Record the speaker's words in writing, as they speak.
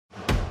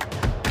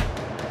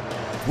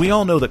We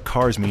all know that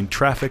cars mean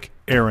traffic,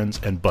 errands,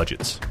 and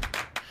budgets.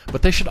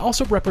 But they should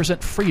also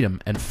represent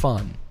freedom and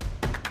fun.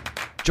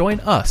 Join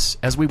us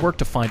as we work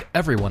to find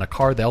everyone a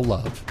car they'll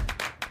love.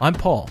 I'm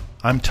Paul.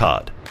 I'm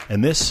Todd,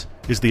 and this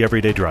is the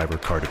Everyday Driver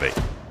Car Debate.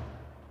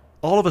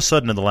 All of a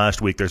sudden in the last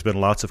week, there's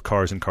been lots of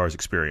cars and cars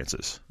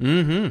experiences.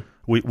 Mm-hmm.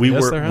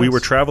 We were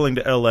traveling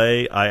to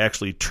L.A. I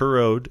actually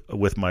turoed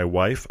with my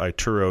wife. I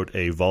turoed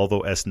a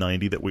Volvo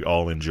S90 that we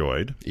all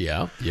enjoyed.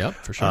 Yeah,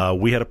 for sure.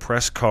 We had a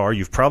press car.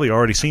 You've probably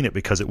already seen it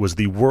because it was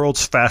the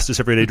world's fastest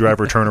Everyday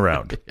Driver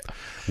turnaround. Yeah.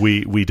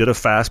 We did a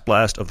fast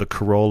blast of the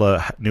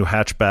Corolla new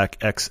hatchback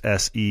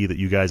XSE that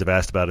you guys have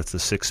asked about. It's the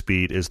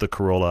 6-speed. Is the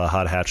Corolla a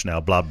hot hatch now?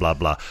 Blah, blah,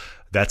 blah.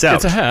 That's out.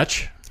 It's a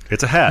hatch.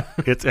 It's a hatch.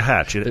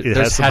 It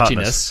has some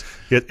hatchiness.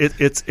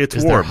 Hotness. It's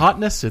Is warm. There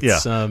hotness? It's, yeah.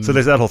 So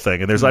there's that whole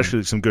thing, and there's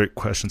actually some great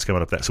questions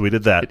coming up. That so we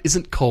did that. It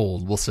isn't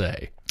cold, we'll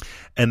say.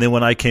 And then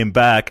when I came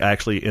back, I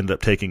actually ended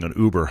up taking an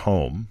Uber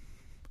home,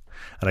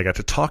 and I got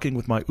to talking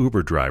with my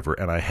Uber driver,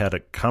 and I had a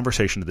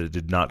conversation that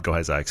did not go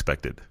as I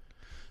expected.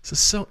 This is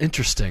so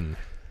interesting.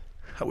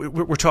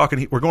 We're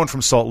talking. We're going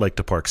from Salt Lake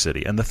to Park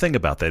City, and the thing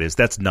about that is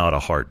that's not a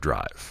hard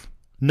drive.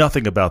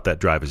 Nothing about that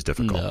drive is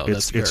difficult. No,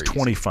 it's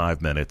 25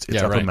 easy. minutes.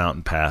 It's up a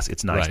mountain pass.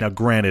 It's nice. Right. Now,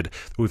 granted,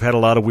 we've had a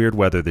lot of weird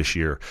weather this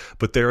year,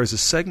 but there is a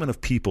segment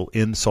of people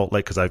in Salt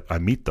Lake, because I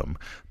meet them,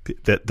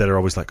 that are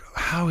always like,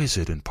 how is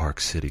it in Park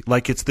City?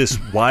 Like it's this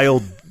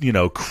wild,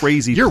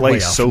 crazy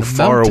place so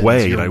far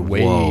away. You're and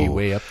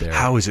way up there.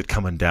 How is it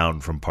coming down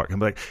from Park? I'm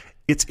like,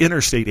 it's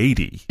Interstate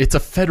 80. It's a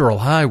federal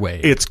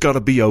highway. It's going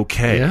to be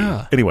okay.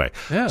 Yeah. Anyway,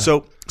 yeah.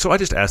 So I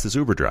just asked this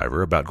Uber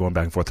driver about going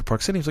back and forth to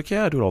Park City. He was like,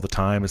 yeah, I do it all the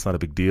time. It's not a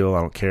big deal.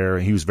 I don't care.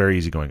 And he was very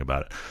easygoing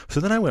about it. So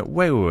then I went,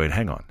 wait,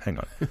 hang on.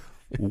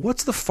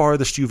 What's the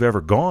farthest you've ever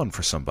gone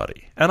for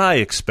somebody? And I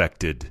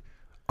expected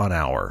an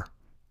hour.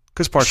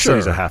 Because Park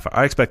City's a half hour.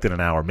 I expected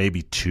an hour,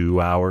 maybe 2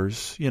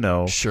 hours,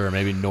 Sure,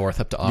 maybe north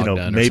up to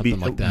Ogden maybe, or something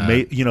like that.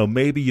 Maybe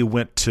you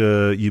went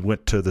to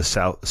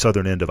the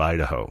southern end of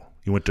Idaho.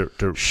 You went to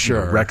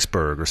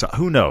Rexburg or something.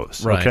 Who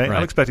knows? Right, okay, right.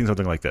 I'm expecting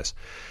something like this.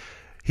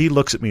 He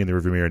looks at me in the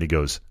rearview mirror and he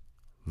goes,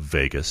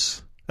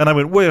 Vegas. And I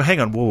went, wait, hang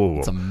on, whoa.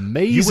 It's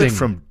amazing. You went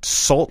from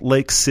Salt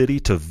Lake City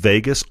to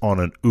Vegas on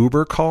an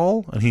Uber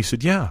call? And he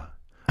said, yeah.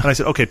 And I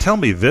said, okay, tell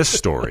me this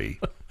story.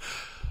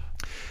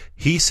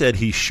 He said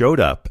he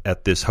showed up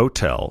at this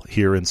hotel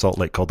here in Salt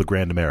Lake called the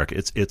Grand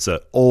America. It's an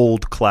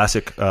old,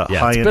 classic,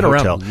 high-end been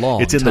hotel. Around a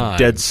long it's in time. the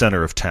dead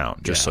center of town,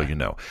 just so you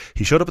know.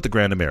 He showed up at the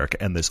Grand America,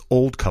 and this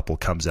old couple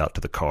comes out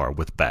to the car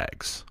with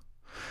bags.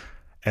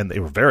 And they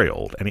were very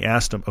old. And he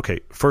asked them, okay,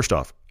 first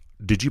off,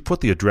 did you put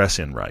the address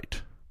in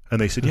right?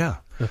 And they said, yeah.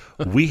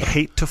 We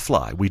hate to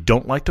fly. We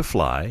don't like to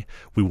fly.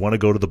 We want to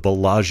go to the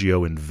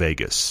Bellagio in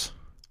Vegas.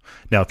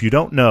 Now, if you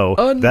don't know,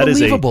 that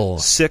is a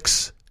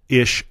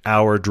 6-ish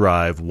hour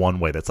drive one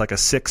way. That's like a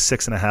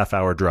 6.5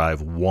 hour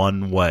drive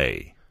one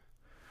way.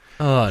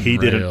 Unreal. He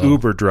did an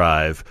Uber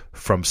drive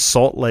from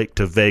Salt Lake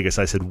to Vegas.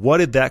 I said, what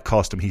did that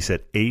cost him? He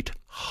said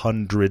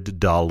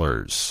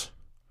 $800.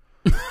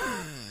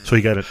 So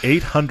he got an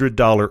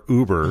 $800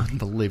 Uber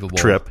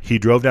trip. He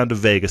drove down to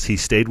Vegas. He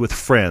stayed with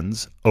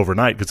friends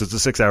overnight because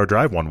it's a 6-hour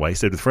drive one way. He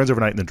stayed with friends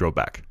overnight and then drove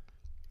back.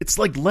 It's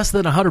like less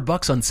than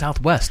 $100 on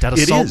Southwest out of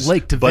Salt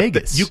Lake to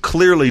Vegas. You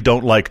clearly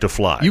don't like to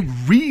fly. You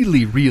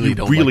really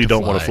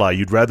don't want to fly.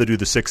 You'd rather do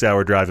the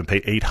 6-hour drive and pay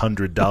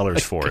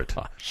 $800 for it.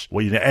 Gosh.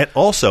 Well, and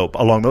also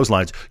along those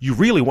lines, you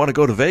really want to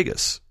go to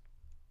Vegas.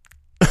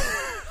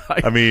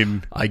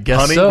 I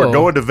guess honey, so. We're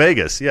going to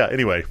Vegas. Yeah.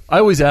 Anyway, I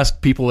always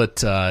ask people at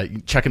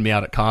checking me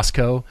out at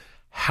Costco,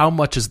 how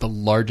much is the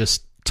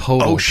largest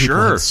total people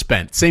have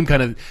spent? Same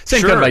kind of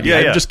idea.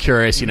 Yeah. I'm just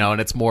curious,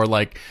 and it's more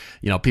like,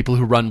 people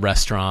who run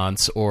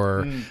restaurants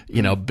or,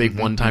 big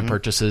one-time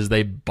purchases.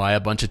 They buy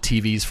a bunch of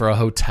TVs for a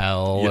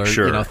hotel or,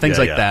 things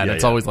like that.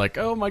 It's always like,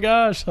 oh my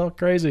gosh, how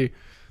crazy.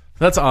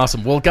 That's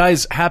awesome. Well,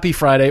 guys, happy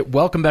Friday.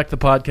 Welcome back to the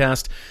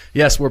podcast.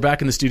 Yes, we're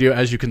back in the studio,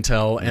 as you can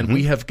tell, and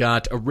we have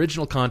got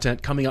original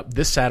content coming up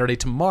this Saturday,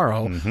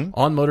 tomorrow,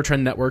 on Motor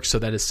Trend Network. So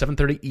that is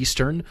 7:30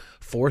 Eastern,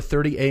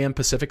 4:30 a.m.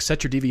 Pacific.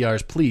 Set your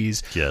DVRs,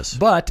 please. Yes.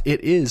 But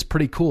it is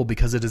pretty cool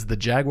because it is the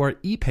Jaguar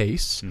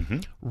E-Pace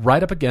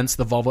right up against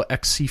the Volvo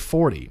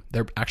XC40.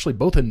 They're actually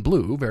both in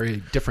blue,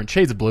 very different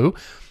shades of blue.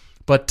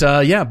 But,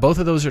 both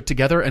of those are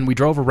together, and we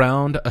drove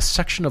around a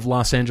section of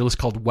Los Angeles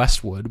called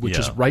Westwood, which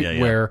is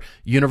where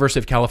University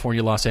of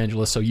California, Los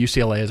Angeles, so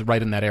UCLA is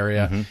right in that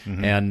area,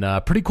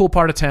 and pretty cool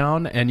part of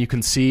town, and you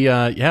can see,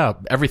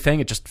 everything.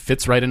 It just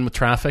fits right in with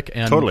traffic.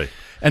 And, totally.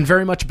 And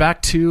very much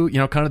back to,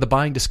 kind of the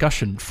buying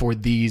discussion for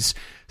these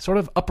sort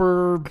of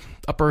upper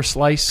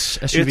slice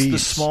SUVs. It's the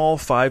small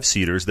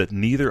 5-seaters that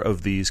neither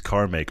of these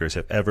car makers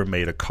have ever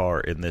made a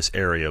car in this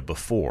area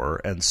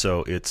before, and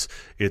so it's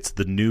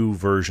the new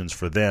versions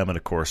for them. And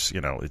of course,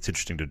 it's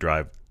interesting to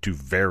drive two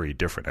very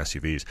different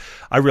SUVs.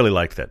 I really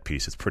liked that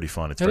piece. It's pretty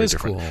fun. It's very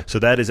different. Cool. So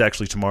that is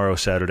actually tomorrow,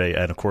 Saturday.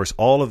 And, of course,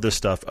 all of this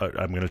stuff,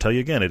 I'm going to tell you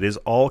again, it is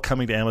all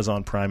coming to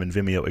Amazon Prime and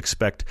Vimeo.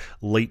 Expect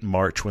late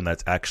March when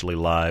that's actually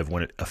live.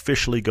 When it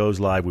officially goes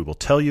live, we will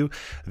tell you.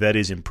 That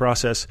is in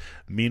process.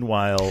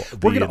 Meanwhile,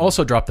 we're going to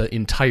also drop the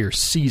entire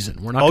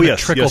season. We're not going to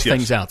trickle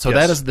things out. So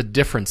that is the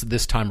difference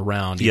this time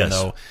around, even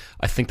though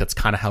I think that's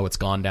kind of how it's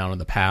gone down in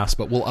the past.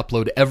 But we'll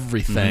upload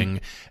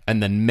everything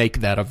and then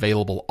make that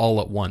available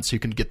all at once so you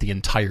can get the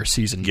entire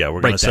season. Yeah,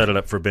 we're going to set it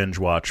up for binge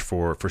watch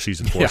for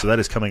season 4. So that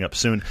is coming up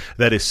soon.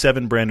 That is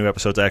 7 brand new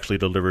episodes, actually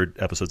delivered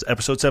episodes.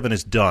 Episode 7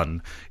 is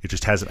done. It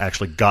just hasn't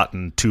actually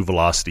gotten to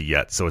velocity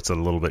yet. So it's a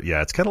little bit,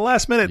 it's kind of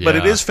last minute, but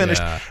it is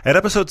finished. Yeah. And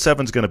episode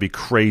 7 is going to be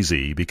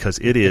crazy because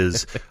it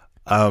is,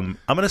 I'm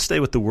going to stay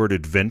with the word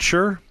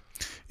adventure.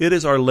 It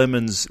is our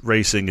Lemons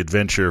racing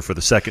adventure for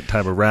the second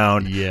time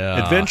around.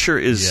 Yeah, adventure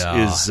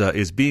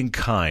is being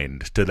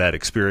kind to that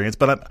experience,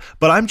 but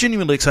I'm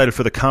genuinely excited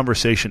for the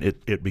conversation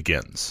it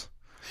begins,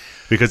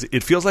 because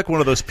it feels like one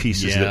of those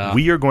pieces that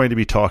we are going to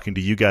be talking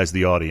to you guys,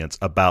 the audience,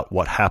 about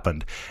what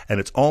happened, and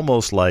it's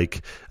almost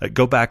like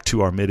go back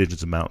to our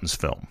Mid-Ages of Mountains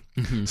film.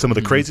 Some of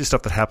the crazy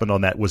stuff that happened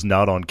on that was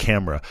not on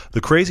camera.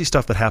 The crazy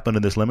stuff that happened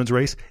in this Lemons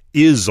race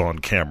is on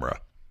camera,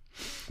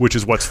 which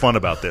is what's fun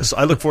about this.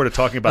 I look forward to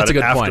talking about it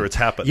after it's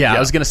happened. Yeah, I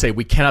was going to say,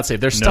 we cannot say.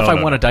 There's stuff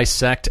I want to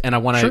dissect, and I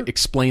want to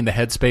explain the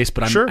headspace,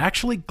 but I'm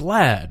actually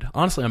glad.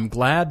 Honestly, I'm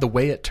glad the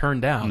way it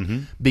turned out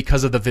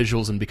because of the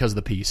visuals and because of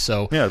the piece.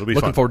 So it'll be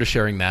looking forward to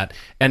sharing that.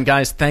 And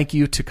guys, thank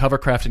you to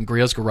Covercraft and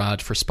Griot's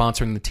Garage for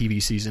sponsoring the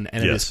TV season,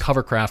 and it is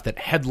Covercraft that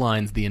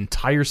headlines the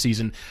entire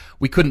season.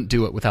 We couldn't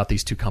do it without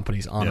these two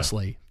companies,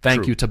 honestly.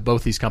 Thank you to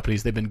both these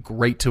companies. They've been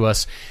great to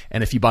us.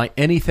 And if you buy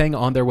anything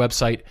on their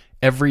website,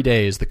 every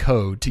day is the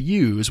code to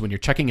use when you're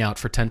checking out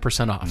for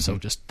 10% off. So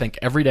just think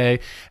every day.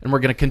 And we're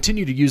going to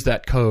continue to use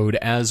that code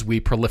as we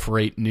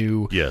proliferate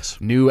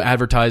new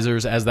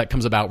advertisers. As that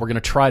comes about, we're going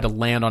to try to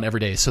land on every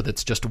day so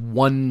that's just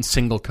one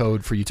single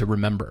code for you to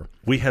remember.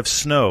 We have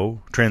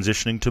snow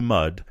transitioning to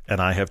mud, and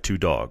I have 2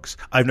 dogs.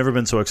 I've never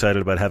been so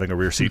excited about having a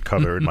rear seat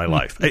cover in my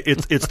life.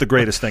 It's the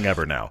greatest thing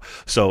ever now.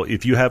 So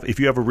if you have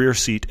a rear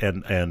seat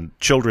and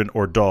children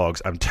or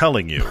dogs, I'm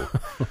telling you,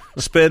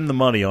 spend the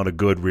money on a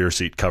good rear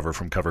seat cover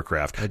from Covercraft.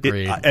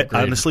 Agreed.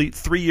 Honestly,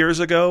 3 years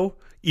ago,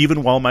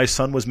 even while my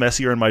son was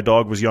messier and my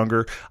dog was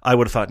younger, I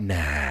would have thought,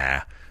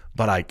 nah.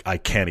 But I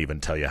can't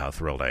even tell you how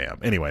thrilled I am.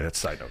 Anyway, that's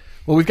a side note.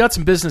 Well, we've got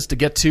some business to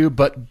get to,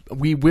 but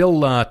we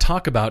will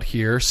talk about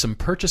here some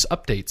purchase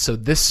updates. So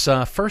this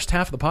first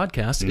half of the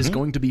podcast is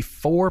going to be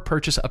 4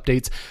 purchase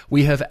updates.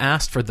 We have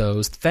asked for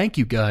those. Thank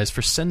you guys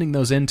for sending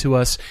those in to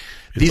us.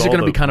 These are going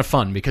to be kind of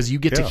fun because you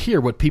get to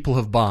hear what people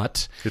have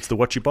bought. It's the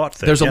what you bought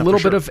thing. There's a little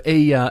bit of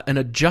an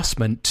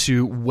adjustment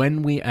to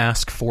when we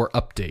ask for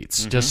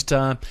updates. Just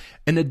an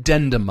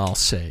addendum, I'll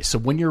say. So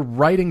when you're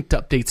writing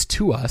updates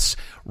to us,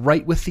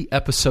 write with the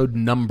episode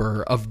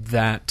number of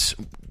that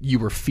you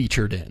were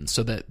featured in,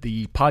 so that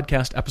the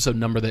podcast episode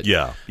number that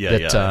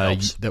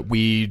that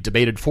we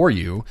debated for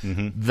you,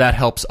 that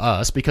helps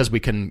us because we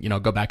can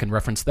go back and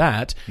reference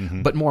that.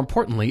 But more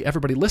importantly,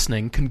 everybody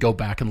listening can go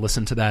back and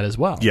listen to that as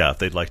well. Yeah, if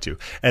they'd like to.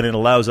 And it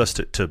allows us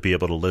to be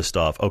able to list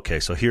off, okay,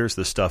 so here's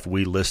the stuff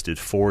we listed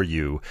for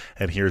you,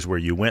 and here's where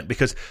you went.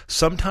 Because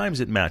sometimes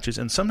it matches,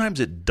 and sometimes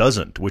it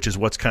doesn't, which is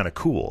what's kind of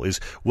cool, is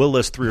we'll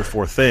list 3 or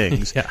 4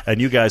 things,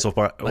 and you guys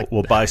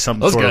will buy some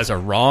those sort of... Those guys are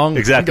wrong.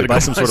 Exactly, buy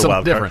some sort of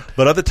wild card.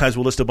 But other times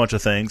we'll list a bunch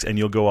of things, and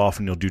you'll go off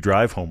and you'll do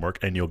drive homework,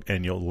 and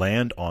you'll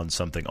land on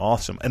something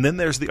awesome. And then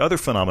there's the other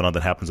phenomenon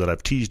that happens that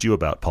I've teased you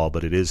about, Paul,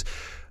 but it is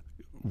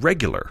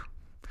regular.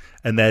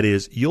 And that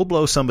is, you'll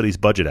blow somebody's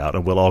budget out,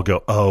 and we'll all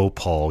go, "Oh,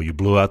 Paul, you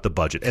blew out the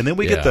budget." And then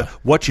we get the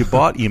 "what you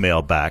bought"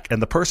 email back,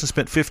 and the person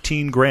spent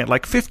 $15,000,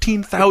 like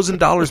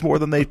 $15,000 more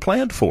than they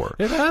planned for.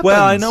 It happens.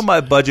 Well, I know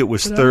my budget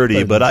was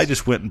 $30,000, but I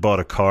just went and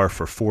bought a car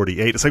for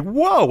 $48,000. It's like,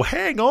 whoa,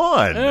 hang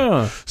on.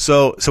 Yeah.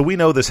 So we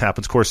know this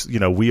happens. Of course,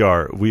 we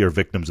are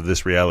victims of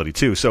this reality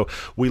too. So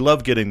we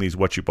love getting these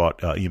 "what you bought"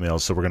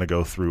 emails. So we're going to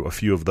go through a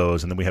few of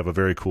those, and then we have a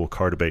very cool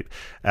car debate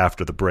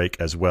after the break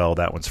as well.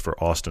 That one's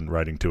for Austin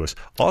writing to us.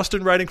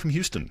 Austin writing from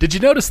Houston. Did you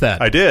notice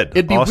that? I did.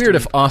 It'd be weird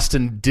if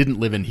Austin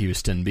didn't live in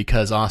Houston,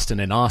 because Austin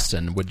in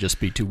Austin would just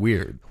be too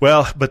weird.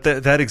 Well, but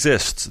that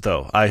exists,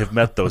 though. I have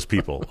met those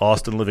people.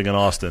 Austin living in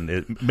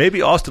Austin.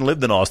 Maybe Austin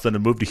lived in Austin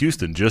and moved to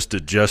Houston just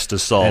to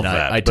solve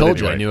that. I told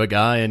you I knew a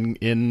guy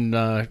in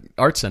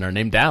Art Center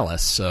named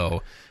Dallas,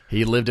 so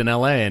he lived in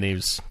L.A. and he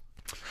was...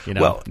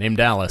 named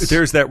Dallas.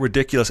 There's that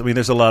ridiculous... I mean,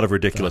 there's a lot of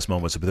ridiculous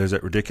moments, but there's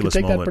that ridiculous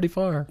moment that pretty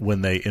far.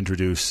 When they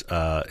introduces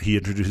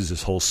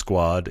his whole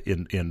squad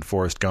in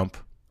Forrest Gump.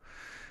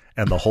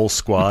 And the whole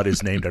squad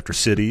is named after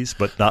cities,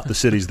 but not the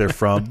cities they're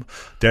from.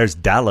 There's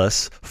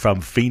Dallas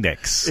from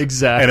Phoenix.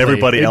 Exactly. And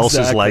everybody else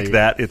is like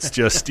that. It's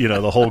just,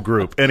 the whole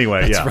group.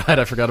 Anyway, That's right.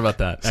 I forgot about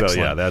that. So,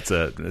 that's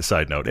a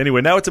side note.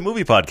 Anyway, now it's a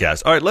movie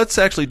podcast. All right, let's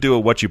actually do a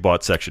What You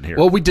Bought section here.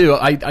 Well, we do.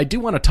 I do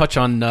want to touch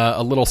on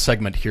a little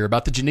segment here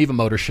about the Geneva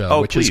Motor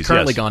Show, which has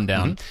currently gone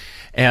down.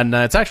 And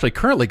it's actually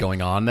currently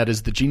going on. That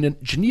is the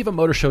Geneva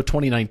Motor Show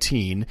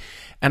 2019.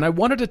 And I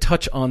wanted to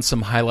touch on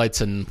some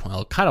highlights and,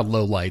 well, kind of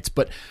lowlights.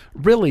 But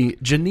really,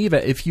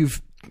 Geneva, if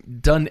you've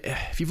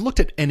looked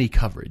at any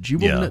coverage, you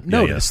will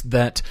notice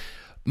that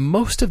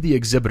most of the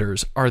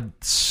exhibitors are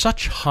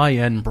such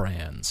high-end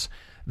brands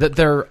that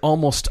they're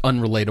almost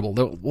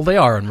unrelatable. Well, they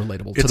are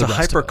unrelatable to the rest of us.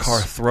 It's a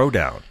hypercar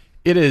throwdown.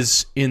 It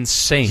is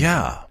insane.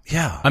 Yeah.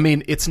 I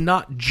mean, it's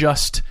not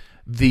just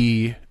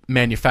the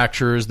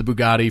manufacturers, the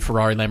Bugatti,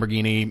 Ferrari,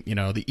 Lamborghini,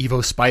 the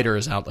Evo Spider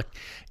is out.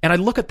 And I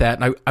look at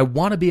that and I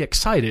want to be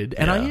excited,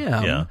 and I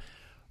am. Yeah.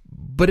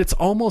 But it's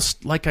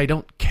almost like I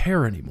don't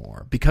care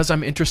anymore because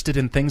I'm interested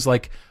in things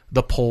like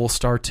the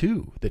Polestar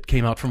 2 that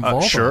came out from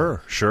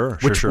Volvo. Sure.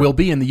 Which will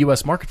be in the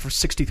U.S. market for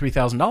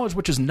 $63,000,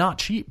 which is not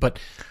cheap. But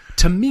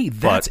to me,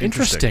 that's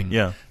interesting.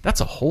 Yeah.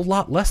 That's a whole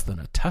lot less than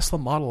a Tesla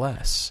Model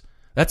S.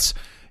 That's,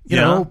 a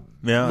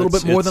little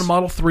bit more than a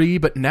Model 3.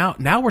 But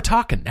now we're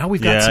talking. Now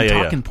we've got some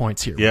talking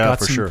points here. Yeah,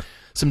 we've got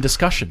some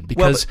discussion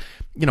because,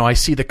 I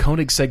see the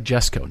Koenigsegg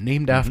Jesko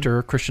named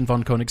after Christian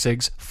von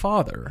Koenigsegg's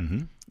father.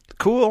 Mm-hmm.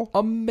 Cool.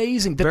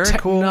 Amazing. The Very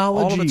technology.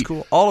 Cool. All of it's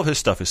cool. All of his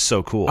stuff is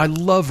so cool. I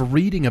love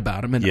reading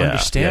about him and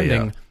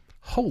understanding,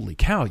 holy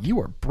cow,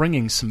 you are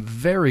bringing some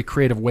very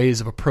creative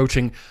ways of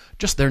approaching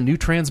just their new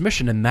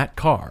transmission in that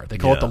car. They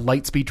call it the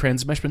Lightspeed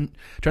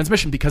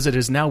transmission because it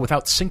is now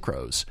without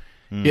synchros.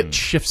 It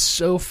shifts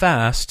so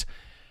fast.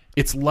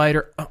 It's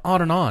lighter,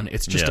 on and on.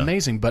 It's just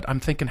amazing. But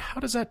I'm thinking, how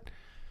does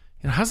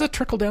that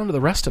trickle down to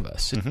the rest of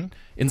us?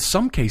 In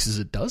some cases,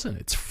 it doesn't.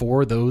 It's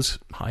for those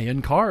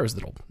high-end cars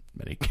that'll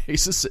many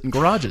cases sit in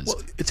garages.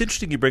 Well, it's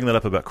interesting you bring that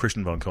up about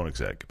Christian von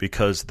Koenigsegg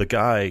because the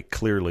guy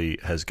clearly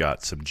has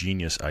got some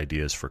genius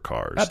ideas for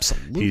cars.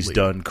 Absolutely. He's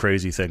done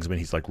crazy things. I mean,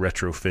 he's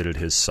retrofitted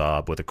his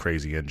Saab with a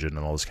crazy engine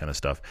and all this kind of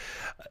stuff.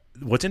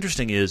 What's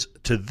interesting is,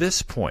 to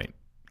this point,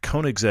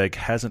 Koenigsegg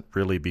hasn't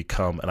really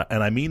become,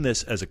 and I mean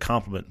this as a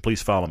compliment,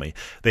 please follow me,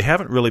 they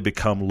haven't really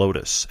become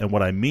Lotus. And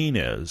what I mean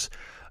is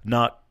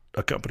not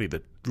a company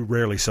that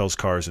rarely sells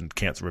cars and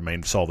can't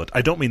remain solvent.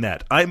 I don't mean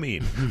that. I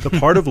mean the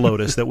part of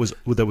Lotus that was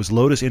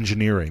Lotus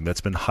Engineering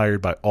that's been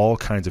hired by all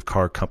kinds of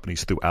car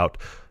companies throughout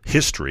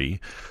history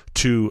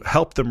to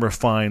help them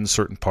refine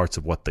certain parts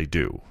of what they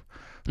do.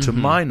 To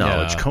my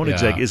knowledge,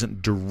 Koenigsegg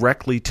isn't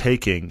directly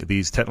taking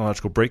these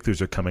technological breakthroughs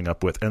they're coming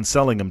up with and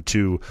selling them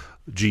to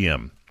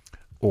GM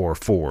or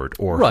Ford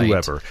or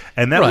whoever.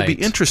 And that would be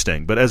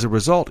interesting. But as a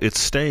result, it's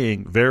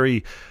staying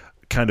very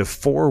kind of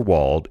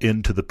four-walled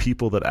into the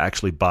people that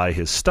actually buy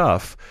his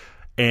stuff.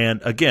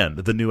 And again,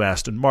 the new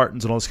Aston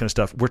Martins and all this kind of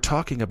stuff, we're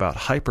talking about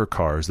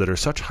hypercars that are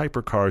such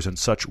hypercars and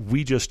such,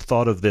 we just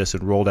thought of this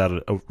and rolled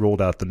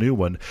out the new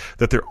one,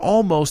 that they're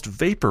almost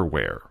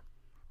vaporware.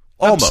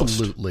 Almost.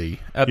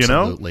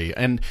 Absolutely.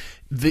 And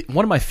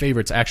one of my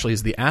favorites actually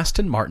is the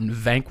Aston Martin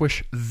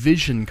Vanquish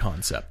Vision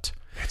concept.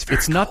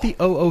 It's not the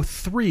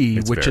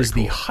 003, which is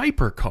the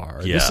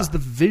hypercar. Yeah. This is the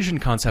Vision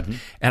concept.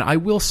 And I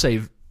will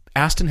say,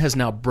 Aston has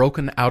now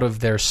broken out of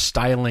their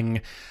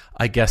styling,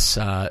 I guess,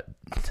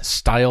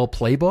 style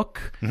playbook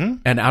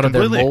and out of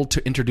their mold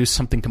to introduce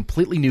something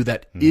completely new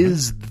that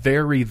is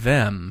very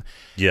them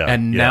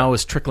and now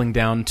is trickling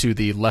down to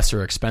the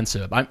lesser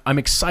expensive. I'm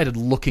excited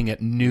looking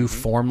at new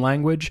form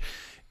language.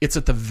 It's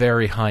at the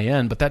very high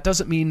end, but that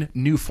doesn't mean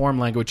new form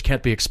language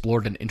can't be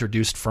explored and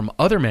introduced from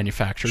other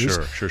manufacturers.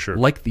 Sure.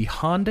 Like the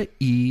Honda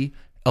E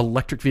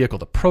electric vehicle,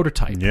 the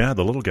prototype. Yeah,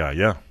 the little guy,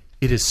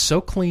 It is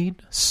so clean,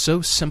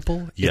 so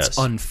simple. Yes. It's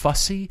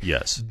unfussy.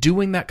 Yes.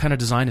 Doing that kind of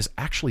design is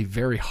actually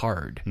very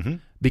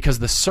hard because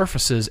the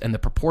surfaces and the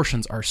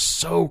proportions are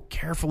so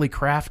carefully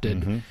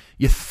crafted.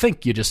 You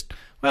think you just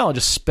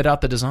spit out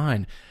the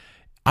design.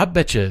 I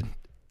bet you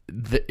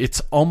it's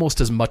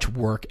almost as much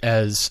work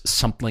as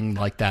something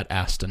like that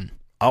Aston.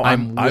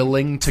 I'm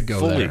willing to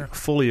go there.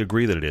 Fully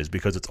agree that it is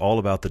because it's all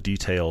about the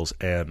details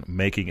and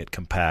making it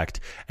compact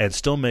and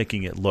still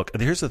making it look.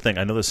 And here's the thing.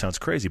 I know this sounds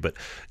crazy, but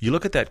you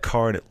look at that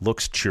car and it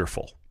looks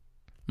cheerful.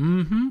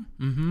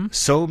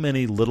 So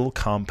many little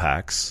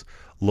compacts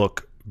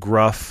look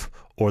gruff,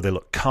 or they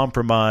look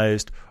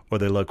compromised, or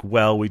they look,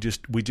 well, we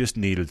just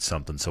needed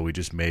something, so we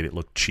just made it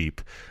look cheap.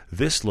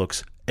 This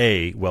looks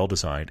A, well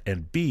designed,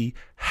 and B,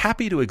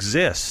 happy to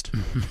exist.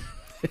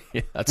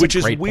 Which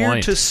is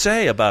weird to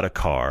say about a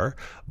car,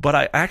 but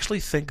I actually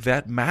think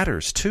that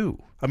matters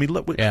too. I mean,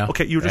 look,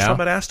 okay, you were just talking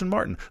about Aston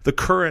Martin. The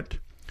current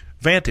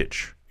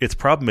Vantage, its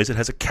problem is it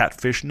has a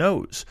catfish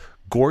nose.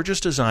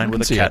 Gorgeous design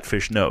with a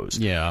catfish nose.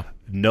 Yeah.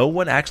 No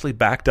one actually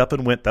backed up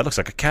and went, that looks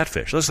like a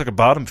catfish. That looks like a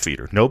bottom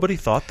feeder. Nobody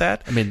thought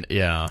that. I mean,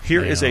 yeah.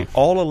 Here is a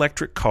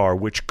all-electric car,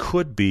 which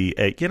could be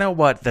a, you know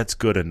what, that's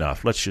good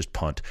enough. Let's just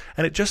punt.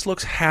 And it just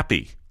looks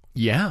happy.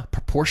 Yeah.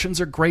 Proportions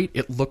are great.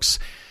 It looks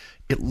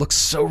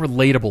so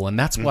relatable, and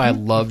that's why I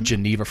love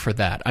Geneva for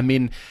that. I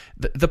mean,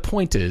 the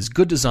point is,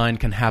 good design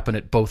can happen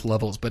at both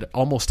levels, but it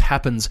almost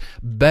happens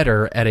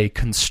better at a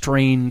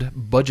constrained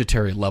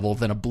budgetary level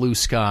than a blue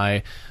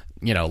sky,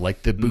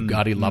 like the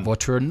Bugatti La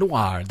Voiture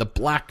Noire, the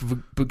black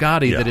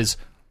Bugatti that is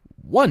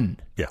one.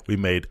 Yeah, we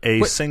made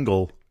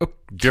single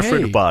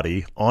different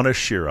body on a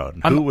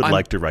Chiron. Who would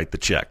like to write the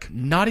check?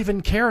 Not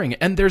even caring.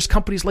 And there's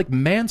companies like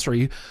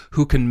Mansory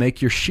who can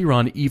make your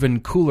Chiron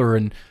even cooler,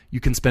 and you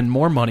can spend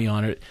more money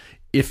on it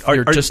if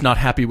you're just not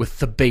happy with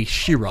the base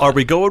Chiron. Are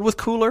we going with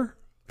cooler?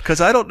 Because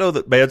I don't know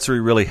that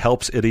Mansory really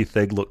helps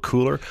anything look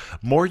cooler.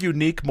 More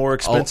unique, more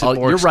expensive,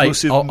 more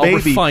exclusive. Right. I'll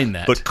refine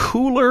that. But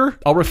cooler?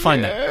 I'll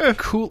refine that.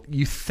 Cool.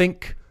 You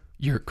think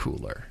you're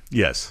cooler.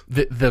 Yes.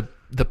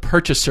 The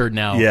purchaser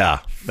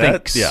now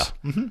thinks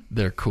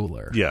they're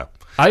cooler. Yeah.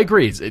 I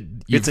agree.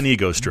 It's an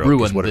ego stroke.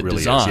 Ruined is what the it really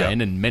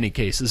design is. in many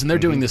cases, and they're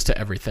doing this to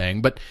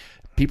everything. But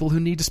people who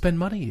need to spend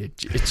money,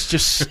 it's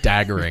just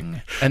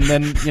staggering. And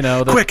then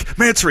quick,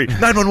 Mansory,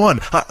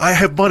 911. I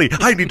have money.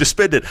 I need to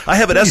spend it. I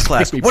have an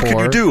S-Class. What can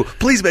you do?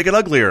 Please make it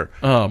uglier.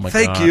 Oh my god!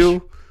 Thank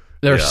you.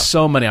 There's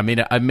so many. I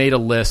mean, I made a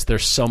list.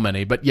 There's so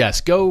many. But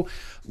yes, go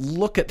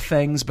look at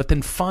things, but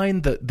then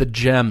find the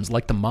gems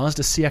like the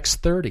Mazda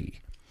CX-30.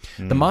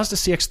 The Mazda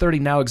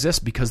CX-30 now exists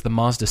because the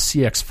Mazda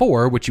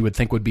CX-4, which you would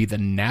think would be the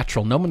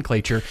natural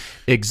nomenclature,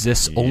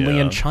 exists only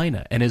in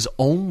China and is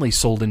only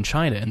sold in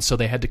China. And so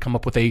they had to come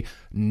up with a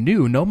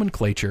new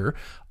nomenclature.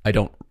 I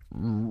don't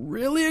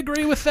really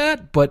agree with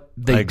that, but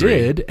they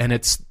did, and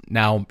it's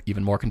now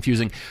even more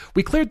confusing.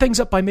 We cleared things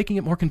up by making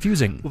it more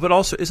confusing. Well, but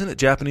also, isn't it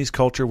Japanese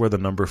culture where the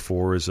number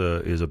 4 is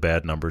a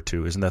bad number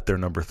too? Isn't that their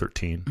number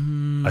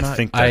 13?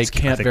 I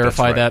can't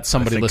verify that.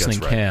 Somebody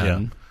listening can.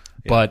 Yeah.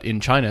 But in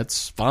China,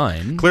 it's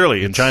fine.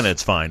 Clearly, in China,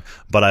 it's fine.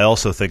 But I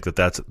also think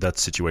that's the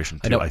situation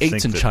too. I know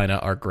 8s in China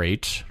are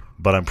great.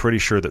 But I'm pretty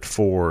sure that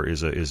 4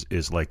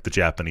 is like the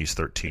Japanese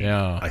 13.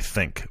 Yeah. I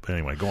think. But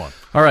anyway, go on.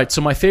 All right. So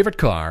my favorite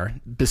car,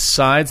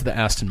 besides the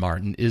Aston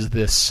Martin, is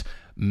this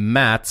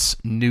Matt's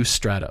new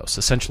Stratos.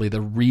 Essentially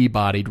the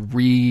rebodied,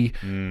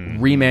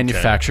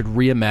 remanufactured,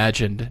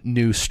 reimagined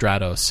new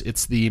Stratos.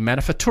 It's the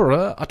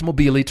Manifattura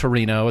Automobili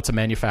Torino. It's a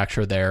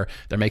manufacturer there.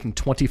 They're making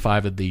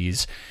 25 of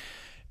these.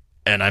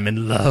 And I'm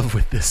in love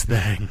with this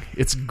thing.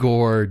 It's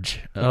gorge.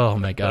 Oh,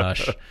 my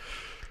gosh.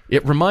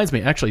 It reminds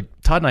me, actually,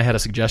 Todd and I had a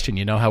suggestion.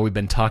 You know how we've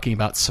been talking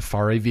about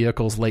safari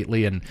vehicles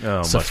lately and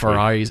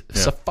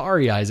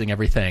safariizing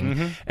everything.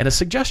 Mm-hmm. And a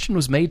suggestion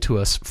was made to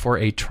us for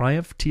a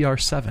Triumph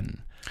TR7.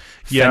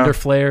 Fender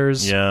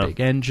flares, big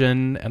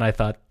engine. And I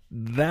thought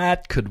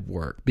that could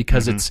work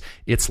because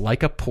it's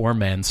like a poor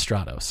man's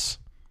Stratos.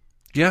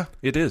 Yeah,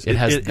 it is. It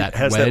has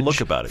that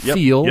look about it.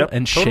 Feel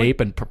and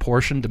shape and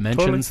proportion,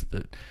 dimensions,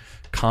 the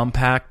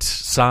compact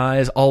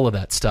size, all of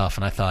that stuff.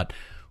 And I thought,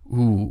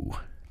 ooh,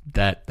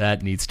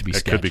 that needs to be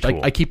sketched. Could be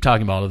cool. I keep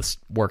talking about all this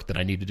work that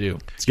I need to do,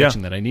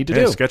 sketching that I need to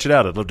do. Sketch it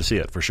out. I'd love to see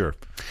it for sure.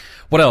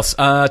 What else?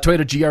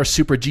 Toyota GR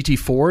Supra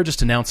GT4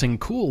 just announcing,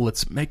 cool,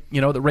 let's make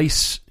the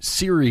race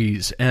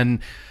series, and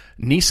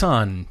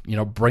Nissan,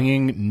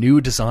 bringing new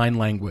design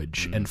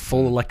language and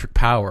full electric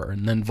power,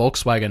 and then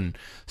Volkswagen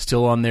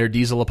still on their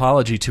diesel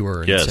apology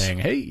tour and saying,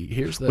 "Hey,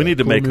 here's the." We need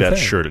to make that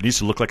thing. shirt. It needs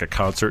to look like a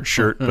concert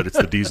shirt, but it's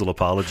the diesel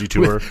apology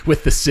tour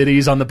with the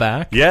cities on the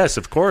back. Yes,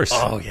 of course.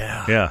 Oh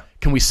yeah, yeah.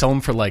 Can we sell them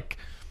for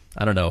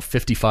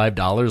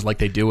 $55 like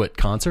they do at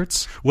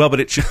concerts? Well,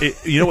 but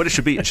you know what it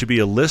should be? It should be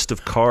a list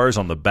of cars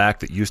on the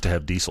back that used to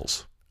have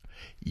diesels.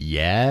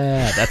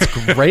 Yeah, that's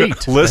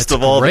great. List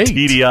of all the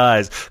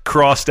TDIs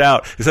crossed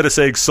out. Instead of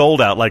saying sold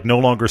out, like no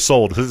longer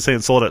sold. Instead of saying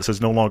sold out, it says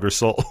no longer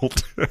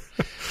sold.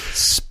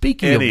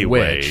 Speaking of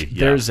which,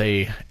 there's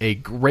a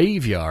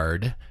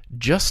graveyard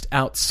just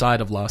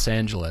outside of Los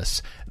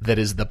Angeles that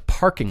is the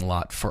parking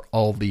lot for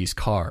all these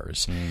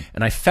cars.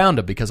 And I found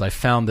it because I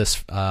found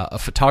this a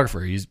photographer.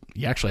 He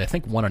actually, I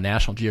think, won a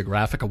National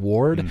Geographic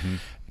Award.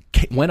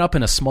 Went up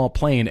in a small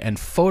plane and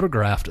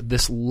photographed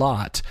this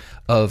lot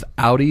of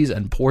Audis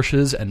and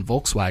Porsches and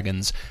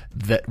Volkswagens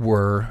that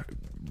were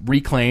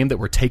reclaimed, that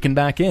were taken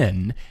back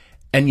in.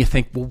 And you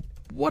think, well,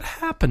 what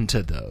happened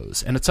to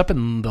those? And it's up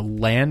in the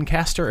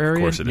Lancaster area,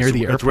 of course it near is.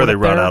 the airport. It's where they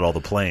run out all the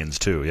planes,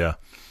 too, yeah.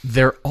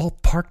 They're all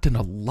parked in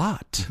a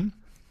lot.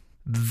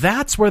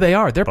 That's where they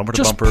are. They're bumper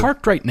just bumper.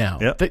 Parked right now.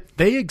 Yep.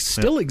 They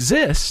still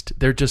exist.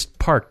 They're just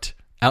parked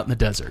out in the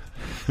desert.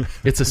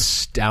 It's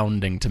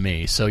astounding to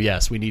me. So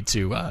yes, we need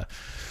to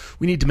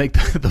make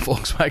the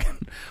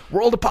Volkswagen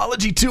World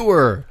Apology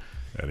Tour.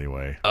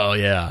 Anyway. Oh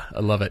yeah,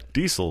 I love it.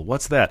 Diesel,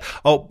 what's that?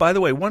 Oh, by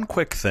the way, one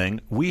quick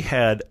thing. We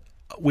had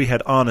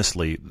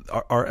honestly,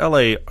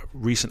 our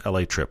recent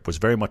LA trip was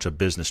very much a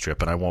business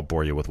trip, and I won't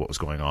bore you with what was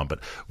going on, but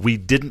we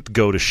didn't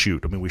go to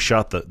shoot. I mean, we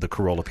shot the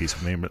Corolla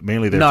piece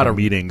mainly there for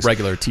meetings.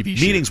 Regular TV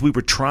shoot. Meetings we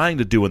were trying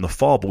to do in the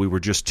fall, but we were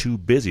just too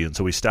busy, and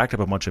so we stacked up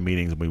a bunch of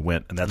meetings and we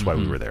went, and that's why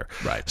we were there.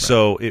 Right.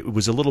 So it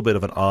was a little bit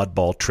of an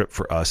oddball trip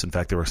for us. In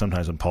fact, there were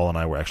sometimes when Paul and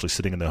I were actually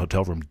sitting in the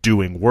hotel room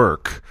doing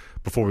work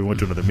before we went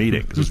to another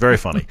meeting. It was very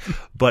funny.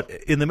 But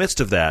in the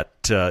midst of that,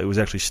 it was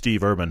actually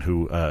Steve Urban,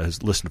 who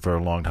has listened for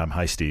a long time.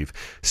 Hi, Steve.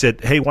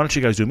 Said, hey, why don't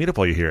you guys do a meetup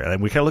while you're here? And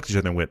we kind of looked at each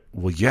other and went,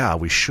 well, yeah,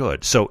 we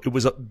should. So it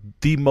was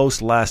the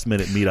most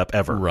last-minute meetup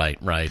ever.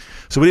 Right.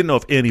 So we didn't know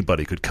if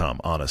anybody could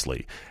come,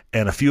 honestly.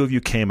 And a few of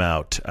you came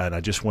out, and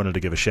I just wanted to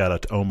give a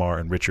shout-out to Omar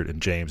and Richard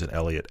and James and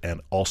Elliot and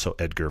also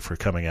Edgar for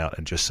coming out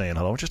and just saying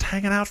hello, just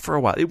hanging out for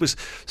a while. It was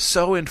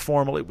so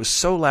informal. It was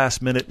so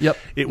last minute. Yep.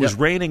 It was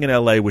raining in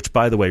L.A., which,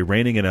 by the way,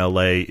 raining in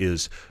L.A.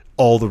 is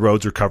all the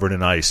roads are covered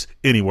in ice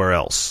anywhere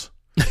else.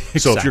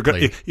 So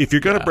Exactly. if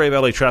you're going to brave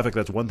LA traffic,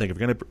 that's one thing. If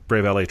you're going to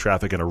brave LA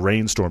traffic in a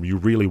rainstorm, you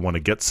really want to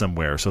get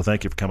somewhere. So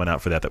thank you for coming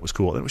out for that. That was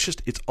cool. And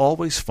it's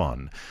always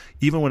fun,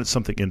 even when it's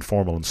something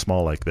informal and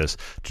small like this,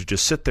 to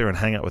just sit there and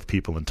hang out with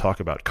people and talk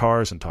about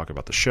cars and talk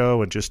about the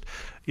show and just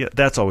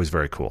that's always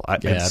very cool.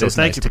 So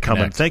thank you for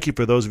coming. Connect. Thank you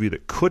for those of you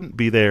that couldn't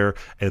be there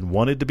and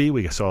wanted to be.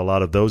 We saw a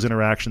lot of those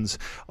interactions.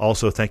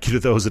 Also, thank you to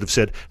those that have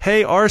said,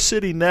 "Hey, our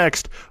city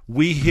next.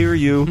 We hear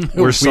you.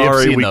 We're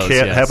sorry we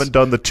haven't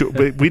done the tour.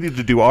 We need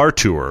to do our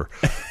tour."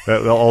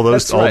 All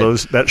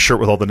those, that shirt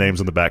with all the names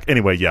on the back.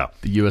 Anyway, yeah,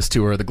 the U.S.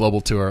 tour, the global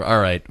tour. All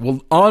right.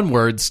 Well,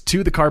 onwards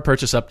to the car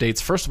purchase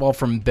updates. First of all,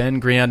 from Ben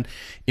Gran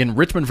in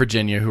Richmond,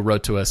 Virginia, who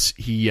wrote to us.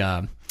 He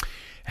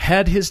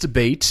had his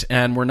debate,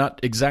 and we're not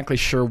exactly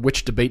sure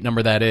which debate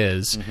number that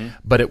is,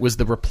 but it was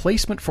the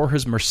replacement for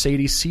his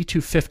Mercedes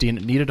C250, and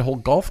it needed to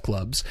hold golf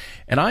clubs.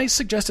 And I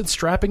suggested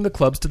strapping the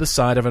clubs to the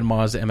side of a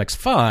Mazda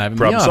MX-5.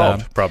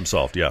 Problem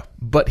solved, yeah.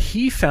 But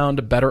he found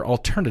a better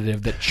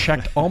alternative that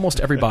checked almost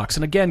every box.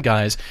 And again,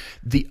 guys,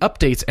 the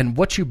updates and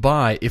what you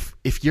buy, if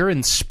you're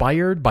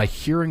inspired by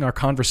hearing our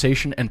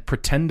conversation and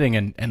pretending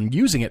and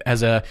using it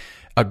as a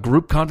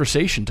group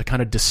conversation to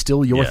kind of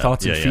distill your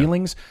thoughts and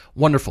feelings,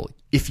 wonderful.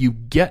 If you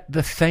get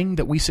the thing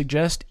that we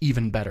suggest,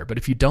 even better. But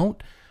if you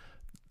don't,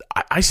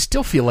 I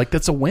still feel like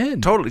that's a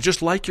win. Totally.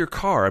 Just like your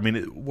car. I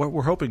mean, what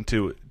we're hoping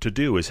to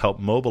do is help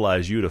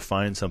mobilize you to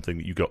find something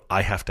that you go,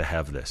 I have to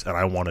have this, and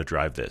I want to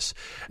drive this.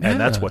 And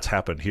that's what's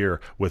happened here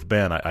with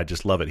Ben. I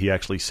just love it. He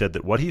actually said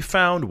that what he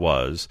found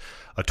was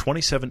a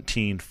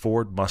 2017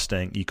 Ford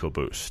Mustang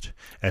EcoBoost.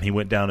 And he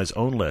went down his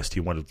own list. He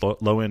wanted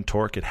low-end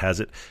torque. It has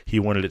it. He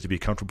wanted it to be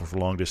comfortable for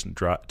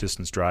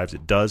long-distance drives.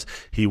 It does.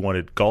 He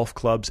wanted golf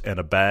clubs and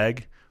a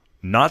bag.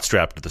 Not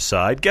strapped to the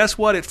side. Guess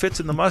what? It fits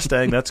in the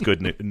Mustang. That's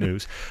good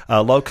news.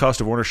 Low cost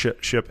of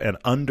ownership and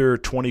under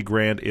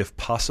 $20,000 if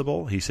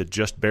possible. He said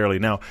just barely.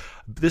 Now,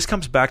 this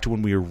comes back to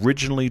when we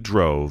originally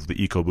drove the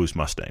EcoBoost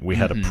Mustang. We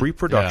had a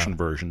pre-production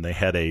version. They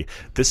had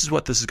this is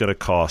what this is going to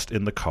cost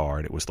in the car,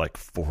 and it was like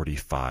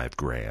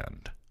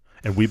 $45,000.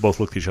 And we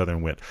both looked at each other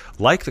and went,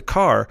 like the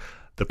car,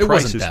 the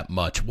price wasn't that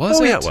much, was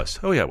it? Oh, yeah, it was.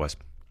 Oh, yeah, it was.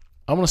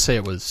 I want to say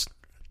it was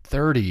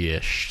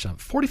 30-ish,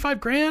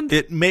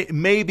 $45,000.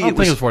 Maybe I don't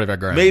think it was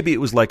 $45,000. Maybe it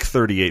was like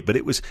 38, but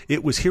it was.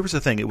 Here was the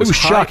thing. It was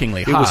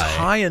shockingly high. It was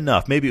high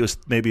enough.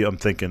 Maybe I'm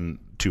thinking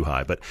too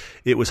high, but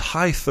it was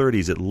high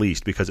 30s at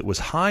least, because it was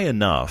high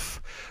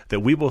enough that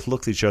we both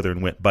looked at each other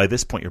and went, by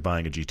this point you're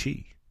buying a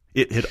GT.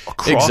 It had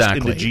crossed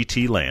into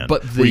GT land,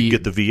 but where you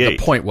get the V8.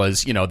 The point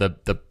was,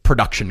 the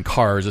production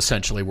cars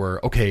essentially were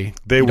okay.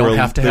 They don't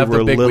have to have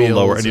the big a little wheels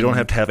lower, and you don't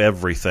have to have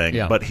everything.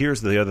 Yeah. But here's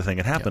the other thing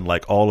that happened: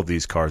 like all of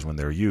these cars, when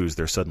they're used,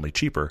 they're suddenly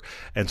cheaper.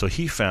 And so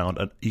he found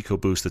an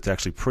EcoBoost that's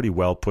actually pretty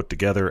well put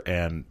together,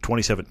 and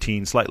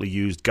 2017, slightly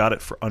used, got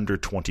it for under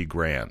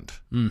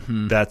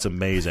 $20,000. That's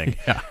amazing.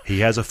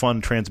 He has a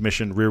fun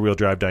transmission, rear-wheel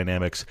drive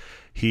dynamics.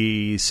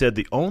 He said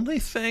the only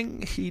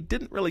thing he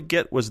didn't really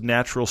get was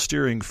natural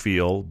steering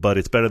feel, but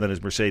it's better than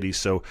his Mercedes.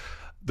 So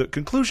the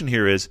conclusion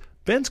here is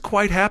Ben's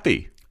quite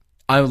happy.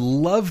 I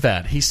love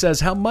that. He says,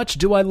 how much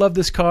do I love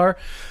this car?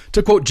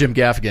 To quote Jim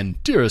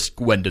Gaffigan, dearest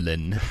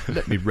Gwendolyn,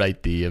 let me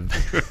write the...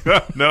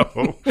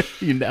 No.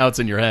 Now it's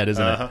in your head,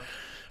 isn't it?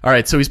 All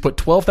right, so he's put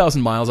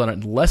 12,000 miles on it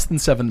in less than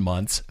 7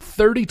 months,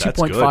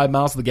 32.5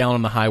 miles to the gallon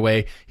on the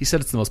highway. He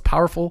said it's the most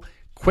powerful,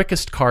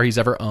 quickest car he's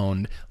ever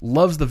owned,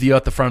 loves the view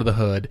out the front of the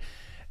hood,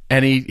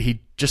 and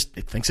he just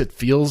thinks it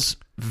feels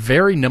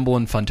very nimble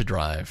and fun to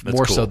drive,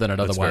 more so than it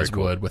otherwise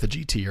would with a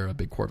GT or a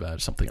big Corvette or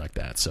something like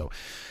that. So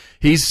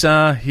he's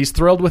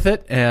thrilled with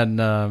it, and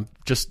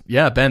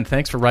Ben,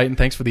 thanks for writing,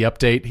 thanks for the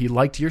update. He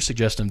liked your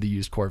suggestion of the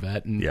used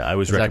Corvette, and I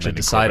was actually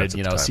decided,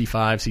 C5,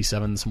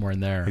 C7, somewhere in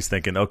there. He's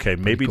thinking, okay,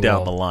 maybe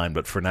down the line,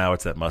 but for now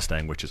it's that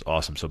Mustang, which is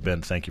awesome. So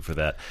Ben, thank you for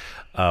that.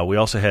 We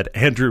also had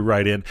Andrew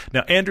write in.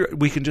 Now, Andrew,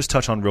 we can just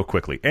touch on real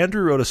quickly.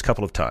 Andrew wrote us a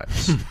couple of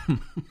times.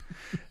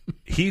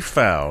 He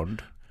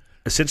found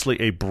essentially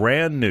a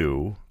brand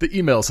new... The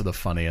emails are the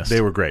funniest.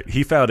 They were great.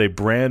 He found a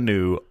brand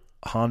new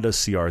Honda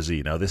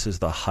CRZ. Now, this is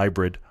the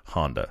hybrid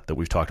Honda that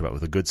we've talked about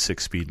with a good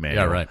 6-speed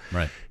manual. Yeah,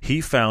 right.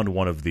 He found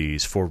one of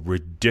these for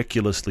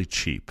ridiculously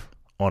cheap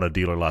on a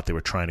dealer lot. They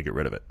were trying to get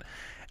rid of it.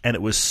 And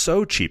it was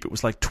so cheap. It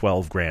was like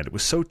 $12,000. It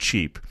was so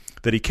cheap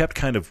that he kept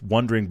kind of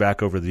wandering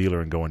back over the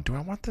dealer and going, do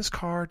I want this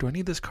car? Do I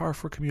need this car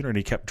for a commuter? And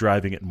he kept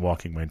driving it and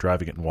walking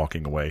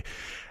away.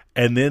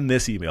 And then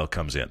this email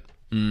comes in.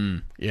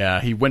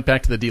 He went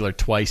back to the dealer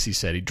twice, he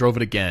said. He drove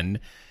it again.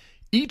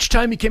 Each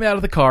time he came out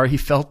of the car, he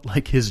felt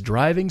like his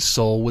driving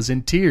soul was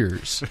in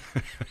tears.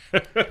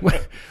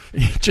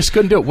 He just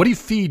couldn't do it. What do you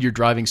feed your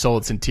driving soul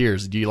that's in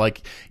tears? Do you,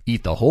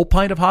 eat the whole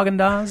pint of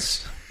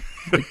Haagen-Dazs?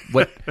 Like,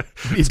 what do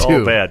you it's do?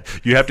 all bad.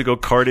 You have to go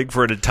karting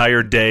for an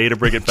entire day to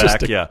bring it back. Just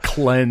to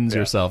cleanse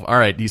yourself. All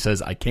right. He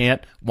says, I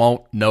can't,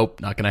 won't,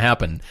 nope, not going to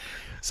happen.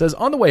 Says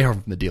on the way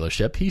home from the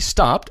dealership, he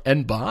stopped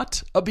and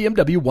bought a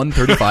BMW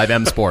 135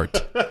 M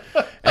Sport.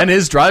 And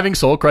his driving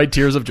soul cried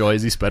tears of joy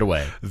as he sped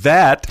away.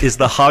 That is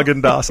the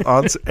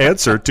Haagen-Dazs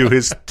answer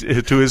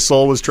to his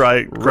soul was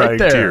crying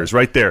tears.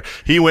 Right there.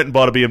 He went and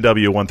bought a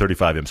BMW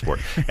 135 M Sport.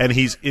 And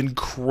he's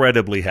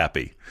incredibly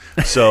happy.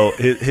 So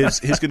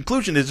his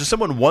conclusion is if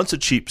someone wants a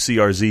cheap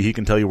CRZ, he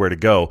can tell you where to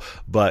go.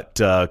 But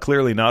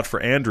clearly not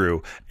for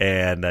Andrew.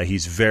 And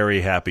he's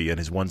very happy in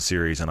his 1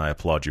 Series, and I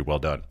applaud you. Well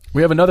done.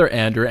 We have another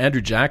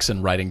Andrew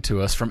Jackson, writing to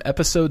us from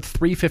episode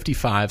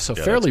 355, so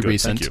fairly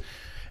recent. Thank you.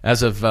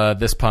 As of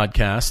this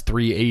podcast,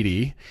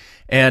 380,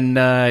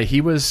 and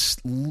he was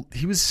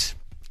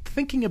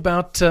thinking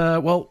about.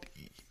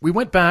 We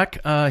went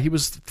back. He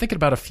was thinking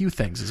about a few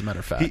things. As a matter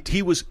of fact,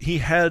 he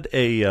had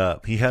a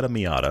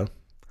Miata,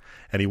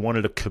 and he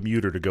wanted a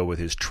commuter to go with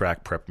his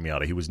track prep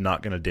Miata. He was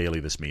not going to daily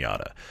this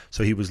Miata,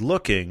 so he was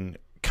looking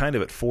kind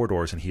of at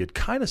 4-doors, and he had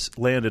kind of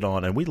landed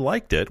on, and we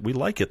liked it. We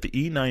like it, the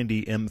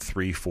E90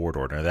 M3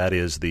 4-door. Now that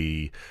is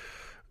the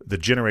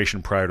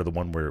generation prior to the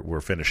one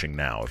we're finishing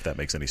now, if that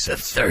makes any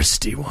sense. The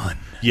thirsty one.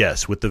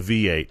 Yes, with the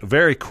V8.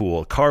 Very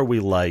cool. Car we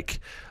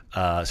like.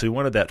 So he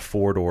wanted that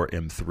 4-door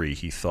M3,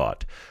 he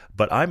thought.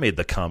 But I made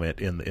the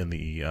comment in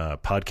the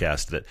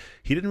podcast that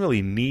he didn't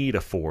really need a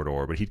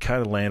 4-door, but he'd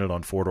kind of landed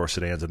on 4-door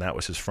sedans, and that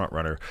was his front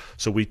runner.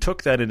 So we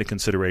took that into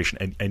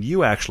consideration, and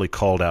you actually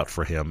called out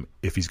for him.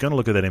 If he's going to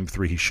look at that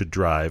M3, he should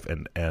drive,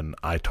 and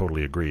I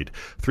totally agreed.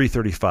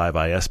 335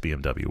 IS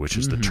BMW, which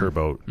is the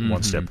turbo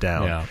one step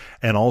down,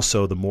 and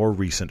also the more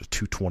recent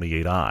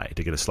 228i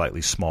to get a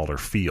slightly smaller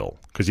feel,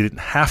 because he didn't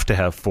have to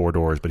have 4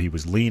 doors, but he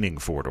was leaning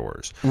 4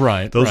 doors.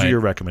 Right. Those are your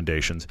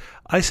recommendations.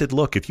 I said,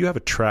 look, if you have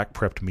a track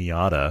prepped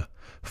Miata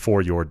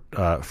for your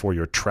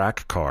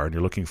track car and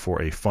you're looking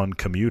for a fun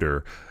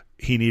commuter,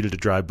 he needed to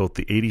drive both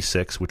the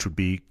 86, which would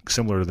be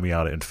similar to the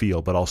Miata in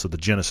feel, but also the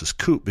Genesis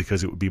Coupe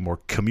because it would be more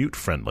commute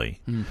friendly.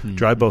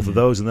 Drive both of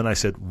those. And then I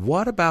said,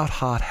 what about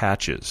hot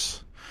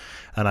hatches?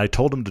 And I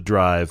told him to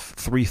drive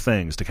 3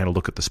 things to kind of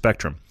look at the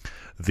spectrum.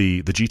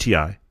 The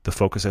GTI, the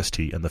Focus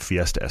ST, and the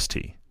Fiesta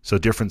ST. So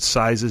different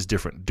sizes,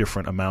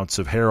 different amounts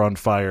of hair on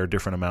fire,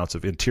 different amounts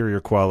of interior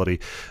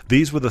quality.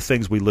 These were the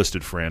things we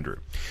listed for Andrew.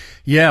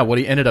 Yeah, what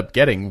he ended up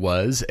getting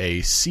was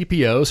a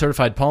CPO,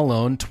 Certified Paul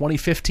Owned,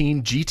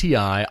 2015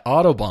 GTI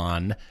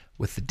Autobahn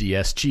with the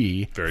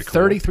DSG. Very cool.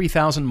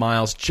 33,000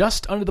 miles,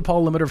 just under the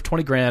Paul limiter of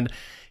 20 grand.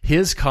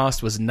 His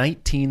cost was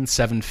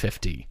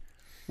 $19,750.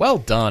 Well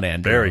done,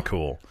 Andrew. Very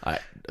cool. I'm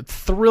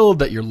thrilled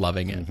that you're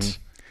loving it.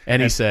 And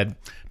he said,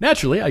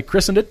 naturally, I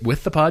christened it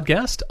with the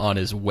podcast on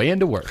his way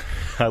into work.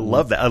 I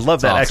love that. I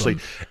love that. Awesome. Actually,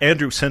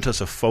 Andrew sent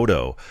us a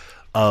photo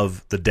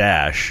of the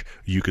dash.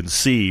 You can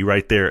see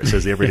right there, it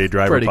says the Everyday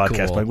Driver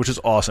Podcast cool. Plan, which is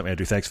awesome,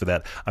 Andrew. Thanks for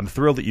that. I'm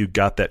thrilled that you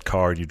got that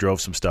car and you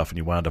drove some stuff and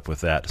you wound up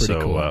with that. Pretty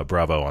cool.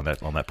 Bravo on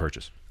that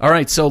purchase. All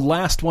right, so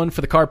last one for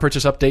the car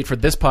purchase update for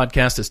this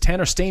podcast is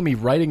Tanner Stamey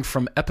writing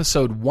from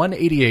episode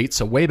 188,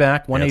 so way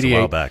back, 188. Yeah, it's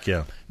a while back,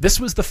 yeah. This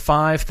was the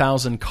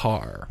 $5,000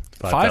 car.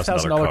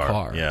 $5,000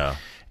 car. Yeah.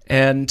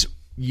 And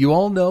you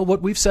all know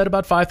what we've said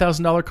about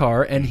 $5,000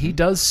 car, and he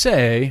does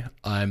say,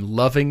 I'm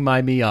loving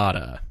my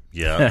Miata.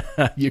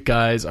 Yeah. You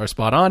guys are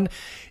spot on.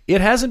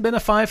 It hasn't been a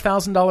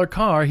 $5,000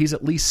 car. He's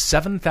at least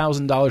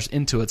 $7,000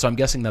 into it, so I'm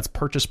guessing that's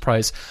purchase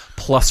price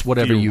plus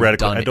whatever you've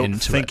done into it. I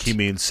don't think he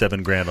means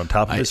 $7,000 on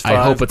top of his $5,000.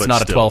 I hope it's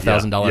not still, a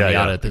 $12,000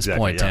 Miata at this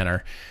point,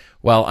 Tanner.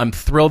 Well, I'm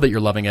thrilled that you're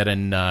loving it,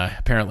 and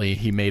apparently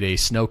he made a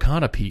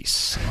Snowcana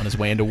piece on his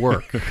way into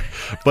work.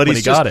 But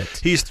he got it.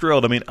 He's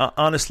thrilled. I mean,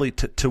 honestly,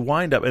 to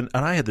wind up, and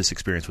I had this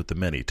experience with the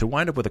Mini, to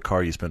wind up with a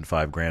car you spend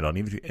 $5,000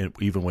 on,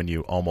 even when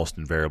you almost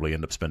invariably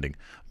end up spending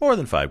more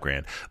than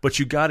 $5,000, but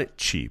you got it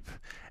cheap.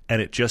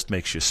 And it just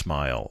makes you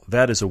smile.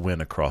 That is a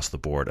win across the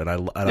board. And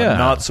I'm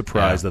not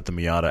surprised that the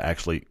Miata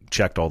actually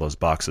checked all those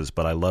boxes,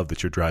 but I love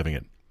that you're driving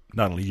it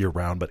not only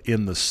year-round, but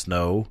in the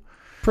snow.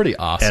 Pretty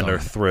awesome. And are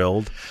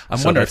thrilled. I'm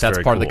wondering if that's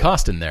part of the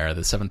cost in there.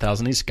 The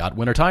 $7,000, he's got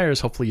winter tires.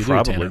 Hopefully you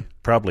do, Tanner.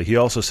 Probably. He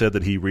also said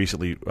that he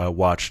recently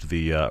watched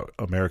the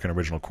American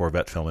original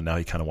Corvette film, and now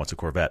he kind of wants a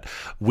Corvette.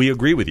 We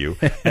agree with you,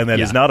 and that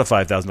is not a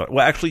 $5,000.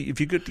 Well, actually,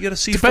 if you could get a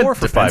C4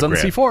 for $5,000. Depends on the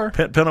C4.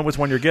 Depends on which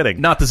one you're getting.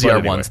 Not the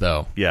ZR ones,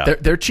 though. Yeah.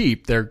 They're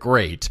cheap. They're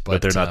great.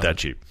 But they're not that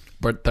cheap.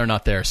 But they're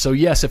not there. So,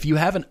 yes, if you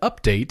have an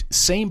update,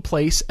 same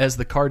place as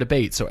the car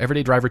debate. So,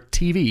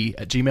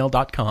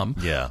 everydaydrivertv@gmail.com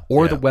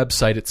or the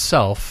website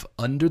itself.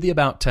 Under the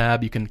About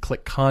tab, you can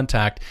click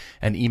Contact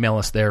and email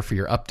us there for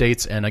your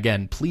updates. And,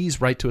 again,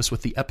 please write to us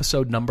with the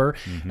episode number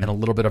and a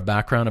little bit of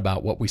background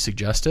about what we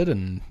suggested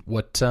and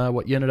what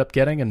you ended up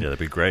getting. And that'd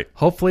be great.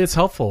 Hopefully it's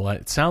helpful.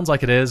 It sounds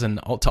like it is. And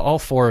to all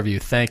 4 of you,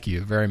 thank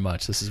you very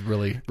much. This is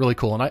really, really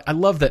cool. And I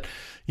love that,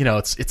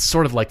 it's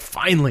sort of like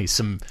finally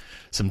some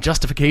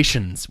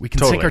justifications. We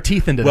can sink our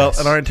teeth into this. Well,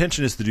 and our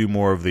intention is to do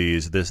more of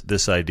these.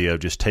 This idea of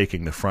just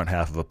taking the front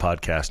half of a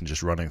podcast and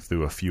just running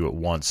through a few at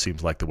once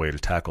seems like the way to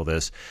tackle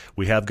this.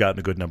 We have gotten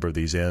a good number of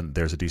these in.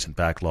 There's a decent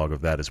backlog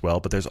of that as well,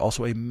 but there's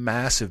also a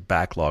massive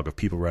backlog of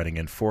people writing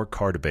in for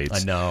car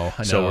debates. I know.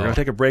 So we're going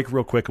to take a break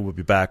real quick, and we'll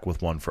be back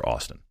with one for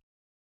Austin.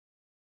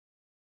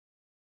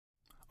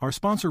 Our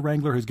sponsor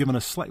Wrangler has given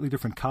us slightly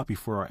different copy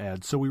for our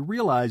ads, so we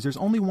realize there's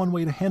only one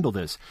way to handle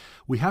this.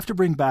 We have to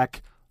bring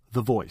back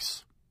the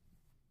voice.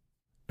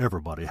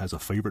 Everybody has a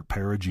favorite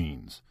pair of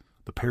jeans.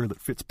 The pair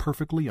that fits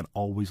perfectly and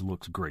always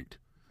looks great.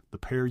 The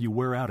pair you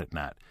wear out at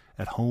night,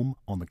 at home,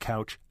 on the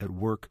couch, at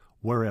work,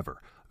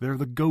 wherever. They're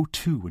the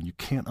go-to, and you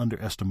can't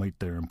underestimate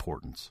their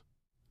importance.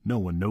 No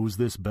one knows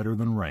this better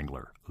than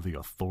Wrangler, the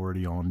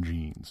authority on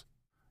jeans.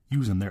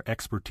 Using their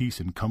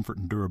expertise in comfort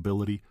and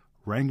durability,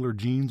 Wrangler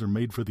jeans are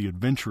made for the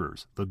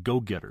adventurers, the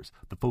go-getters,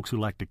 the folks who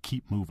like to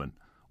keep moving,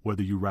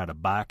 whether you ride a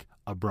bike,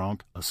 a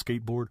bronc, a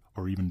skateboard,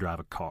 or even drive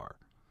a car.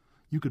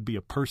 You could be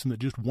a person that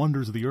just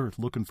wanders the earth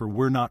looking for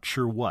we're not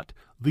sure what.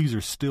 These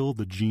are still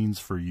the jeans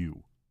for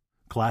you.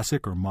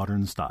 Classic or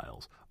modern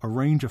styles, a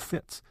range of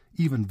fits,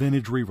 even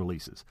vintage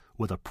re-releases,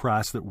 with a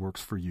price that works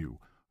for you.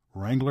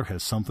 Wrangler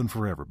has something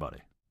for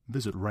everybody.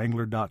 Visit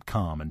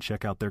Wrangler.com and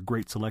check out their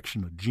great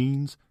selection of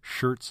jeans,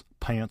 shirts,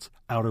 pants,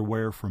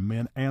 outerwear for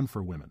men and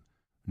for women.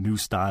 New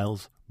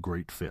styles,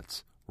 great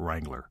fits.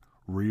 Wrangler.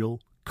 Real,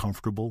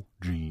 comfortable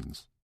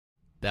jeans.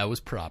 That was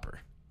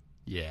proper.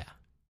 Yeah.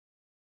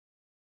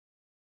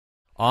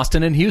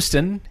 Austin and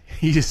Houston.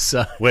 He's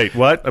Wait,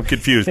 what? I'm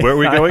confused. Where are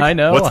we going? I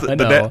know.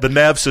 The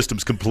nav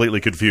system's completely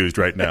confused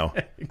right now.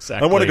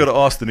 Exactly. I want to go to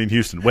Austin and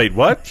Houston. Wait,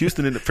 what?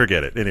 Houston and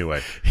forget it.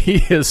 Anyway.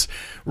 He is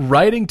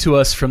writing to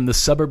us from the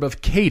suburb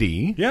of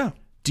Katy. Yeah.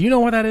 Do you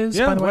know where that is,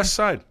 by the way? West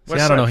Side.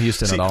 I don't know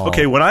Houston at all.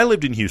 Okay, when I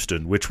lived in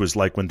Houston, which was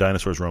like when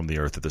dinosaurs roamed the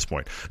earth at this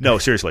point. No,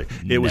 seriously.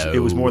 It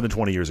was more than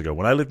 20 years ago.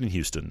 When I lived in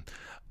Houston,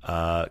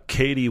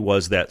 Katy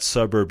was that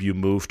suburb you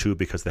moved to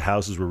because the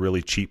houses were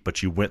really cheap,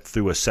 but you went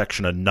through a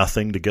section of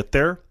nothing to get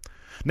there.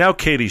 Now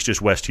Katy's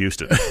just West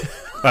Houston.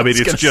 I mean,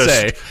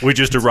 we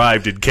just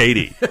arrived in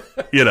Katy.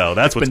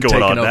 That's what's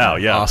going on now.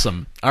 Yeah.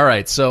 Awesome. All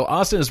right. So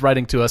Austin is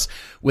writing to us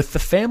with the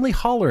Family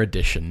Hauler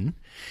Edition.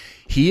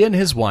 He and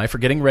his wife are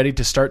getting ready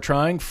to start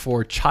trying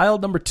for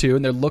child number 2,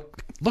 and they're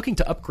looking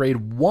to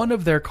upgrade one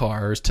of their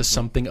cars to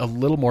something a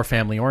little more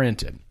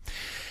family-oriented.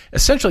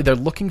 Essentially, they're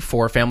looking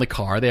for a family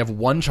car. They have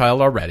one child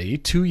already,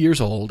 2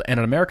 years old, and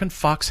an American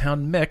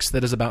Foxhound mix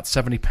that is about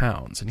 70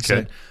 pounds. And he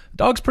said,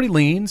 dog's pretty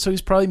lean, so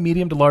he's probably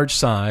medium to large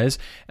size.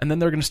 And then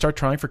they're going to start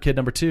trying for kid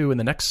number 2 in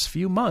the next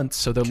few months.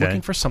 So they're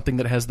looking for something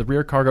that has the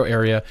rear cargo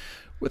area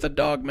with a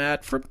dog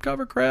mat from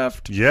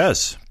Covercraft.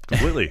 Yes,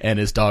 completely. And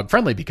is dog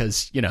friendly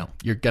because,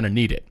 you're going to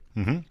need it.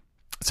 Mm-hmm.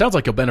 It sounds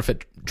like you'll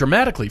benefit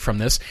dramatically from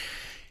this.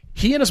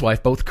 He and his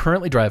wife both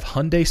currently drive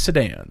Hyundai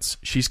sedans.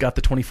 She's got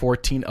the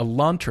 2014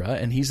 Elantra,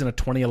 and he's in a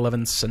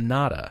 2011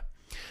 Sonata.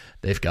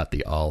 They've got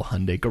the all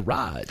Hyundai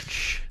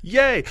garage.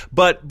 Yay!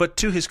 But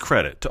to his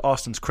credit, to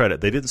Austin's credit,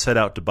 they didn't set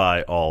out to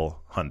buy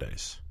all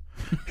Hyundais.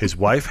 His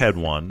wife had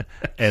one,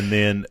 and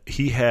then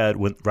he had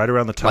right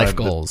around the time life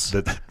goals.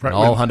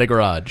 All Hyundai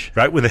garage.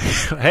 Right when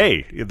it's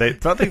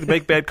not that they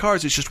make bad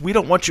cars. It's just we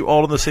don't want you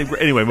all in the same.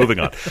 Anyway, moving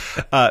on.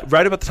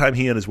 Right about the time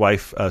he and his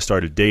wife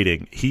started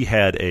dating, he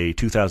had a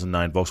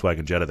 2009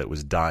 Volkswagen Jetta that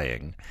was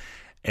dying,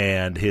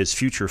 and his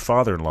future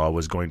father-in-law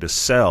was going to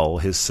sell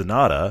his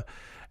Sonata.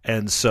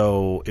 And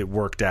so it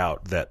worked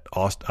out that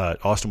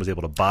Austin was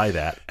able to buy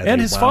that,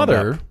 and his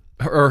father.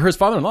 Or his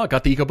father-in-law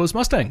got the EcoBoost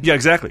Mustang. Yeah,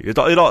 exactly. It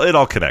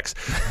all connects.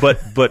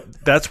 But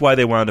that's why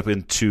they wound up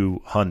in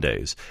 2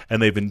 Hyundais, and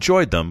they've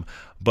enjoyed them.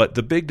 But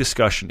the big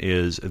discussion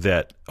is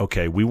that,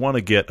 okay, we want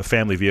to get a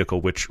family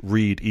vehicle which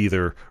read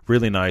either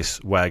really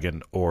nice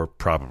wagon or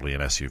probably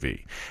an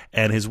SUV.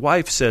 And his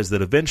wife says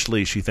that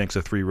eventually she thinks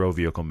a 3-row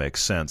vehicle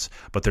makes sense,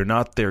 but they're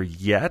not there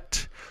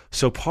yet.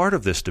 So part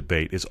of this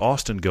debate is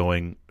Austin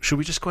going, should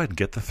we just go ahead and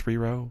get the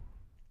 3-row?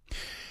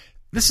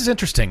 This is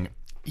interesting.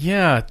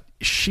 Yeah,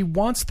 she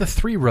wants the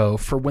 3-row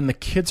for when the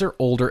kids are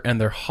older and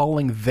they're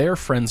hauling their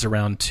friends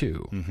around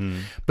too. Mm-hmm.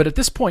 But at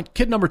this point,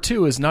 kid number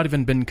 2 has not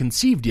even been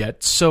conceived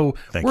yet, so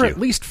we're at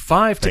least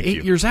 5 to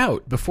 8 years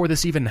out before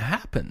this even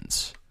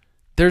happens.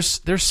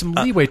 There's some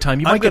leeway time.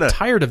 You might get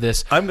tired of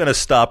this. I'm going to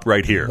stop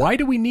right here. Why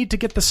do we need to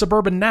get the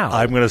Suburban now?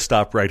 I'm going to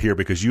stop right here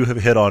because you have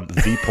hit on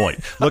the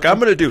point. Look, I'm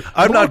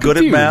not good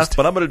at math,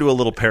 but I'm going to do a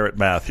little parrot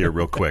math here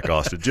real quick,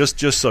 Austin, just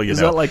so you know. Is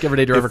that like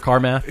everyday driver car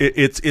math?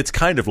 It's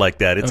kind of like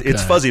that.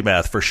 It's fuzzy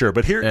math for sure.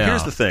 But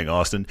here's the thing,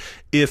 Austin.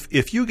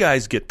 If you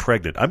guys get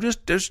pregnant,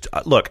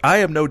 look, I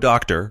am no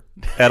doctor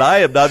and I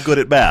am not good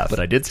at math. But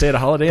I did stay at a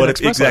Holiday Inn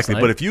Express last night.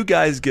 But if you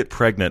guys get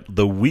pregnant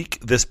the week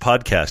this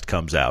podcast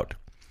comes out,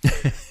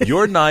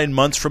 you're 9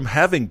 months from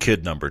having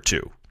kid number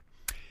 2.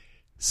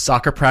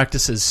 Soccer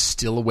practice is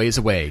still a ways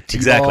away.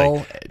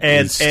 Exactly.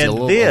 And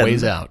still a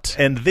ways out.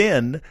 And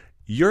then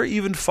you're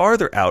even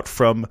farther out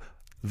from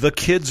the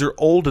kids are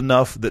old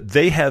enough that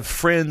they have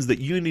friends that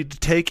you need to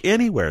take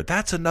anywhere.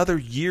 That's another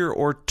year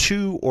or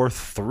 2 or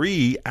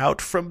 3 out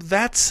from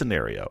that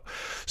scenario.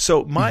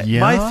 So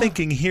my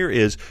thinking here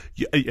is,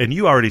 and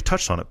you already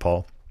touched on it,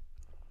 Paul,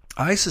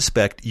 I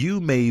suspect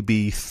you may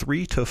be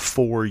 3 to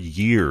 4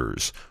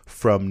 years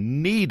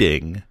from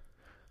needing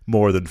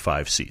more than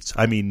 5 seats.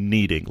 I mean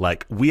needing,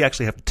 like we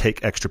actually have to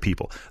take extra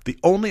people. The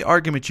only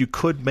argument you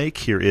could make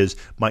here is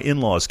my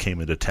in-laws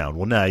came into town.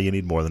 Well, now you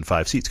need more than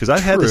 5 seats because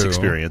I've had this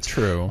experience.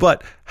 True.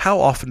 But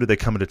how often do they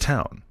come into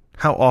town?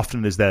 How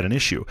often is that an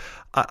issue?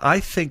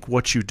 I think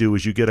what you do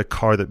is you get a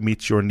car that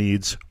meets your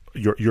needs,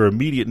 your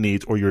immediate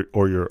needs or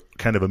your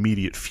kind of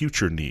immediate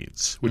future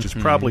needs, which is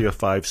probably a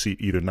 5-seat,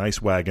 either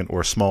nice wagon or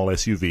a small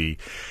SUV.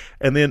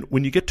 And then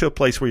when you get to a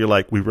place where you're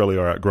like, we really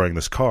are outgrowing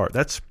this car,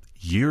 that's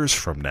years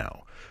from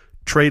now.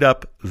 Trade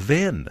up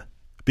then,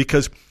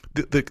 because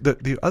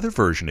the other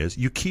version is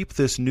you keep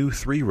this new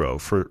 3-row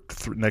for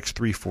next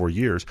 3-4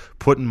 years,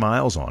 putting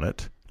miles on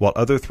it while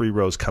other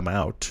 3-rows come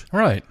out.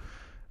 Right.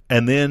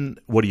 And then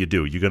what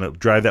do? You're going to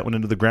drive that one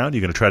into the ground?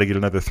 You're going to try to get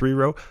another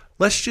 3-row?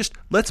 Let's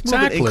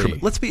move it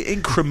increment. Let's be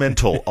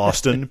incremental,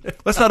 Austin.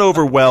 Let's not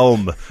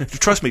overwhelm.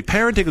 Trust me,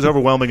 parenting is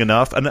overwhelming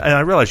enough. And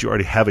I realize you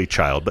already have a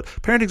child, but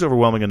parenting is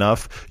overwhelming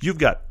enough. You're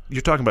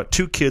talking about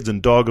 2 kids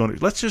and dog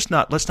owners. Let's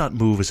not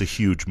move as a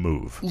huge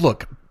move.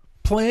 Look,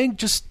 playing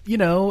just,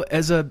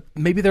 as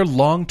maybe they're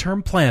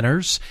long-term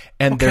planners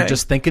and they're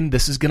just thinking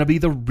this is going to be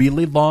the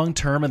really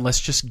long-term and let's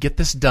just get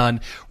this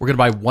done. We're going to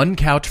buy one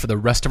couch for the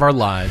rest of our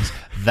lives.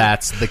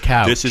 That's the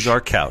couch. This is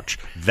our couch.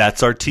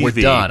 That's our TV.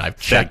 We're done. I've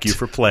checked. Thank you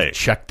for playing.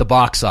 Checked the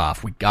box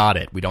off. We got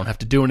it. We don't have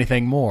to do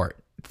anything more.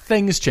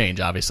 Things change,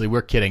 obviously.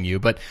 We're kidding you,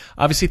 but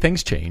obviously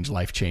things change.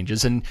 Life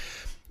changes. And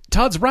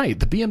Todd's right.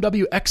 The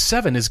BMW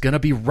X7 is going to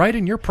be right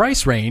in your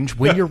price range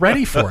when you're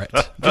ready for it.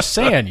 Just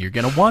saying, you're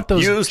going to want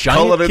those used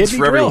giant kidney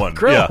for everyone.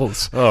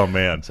 grills. Yeah. Oh,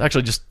 man. I was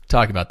actually just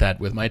talking about that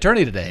with my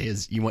attorney today.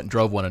 Is you went and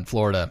drove one in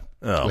Florida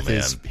with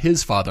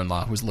his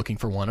father-in-law who was looking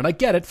for one. And I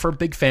get it, for a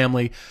big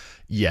family.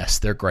 Yes,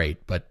 they're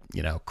great. But,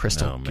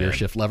 crystal gear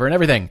shift lever and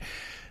everything.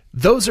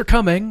 Those are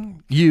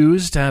coming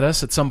used at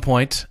us at some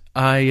point.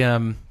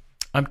 I'm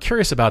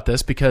curious about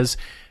this because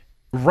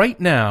right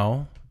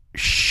now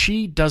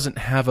she doesn't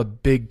have a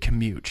big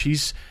commute.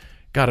 She's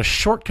got a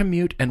short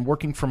commute and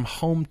working from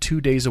home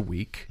 2 days a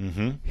week.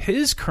 Mm-hmm.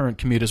 His current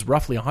commute is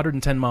roughly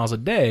 110 miles a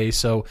day,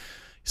 so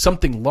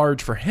something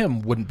large for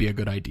him wouldn't be a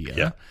good idea.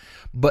 Yeah.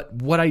 But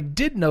what I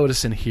did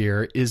notice in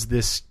here is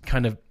this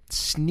kind of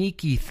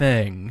sneaky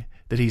thing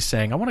that he's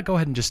saying, I want to go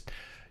ahead and just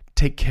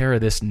take care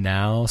of this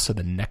now so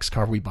the next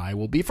car we buy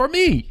will be for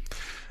me.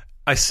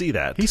 I see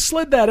that. He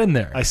slid that in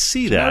there. I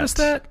see Did that. You notice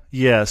that?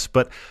 Yes,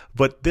 but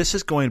this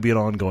is going to be an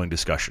ongoing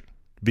discussion.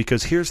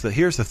 Because here's the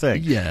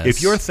thing. Yes.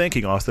 If you're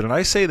thinking, Austin, and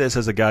I say this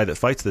as a guy that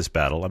fights this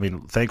battle, I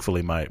mean,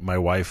 thankfully my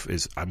wife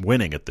I'm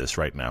winning at this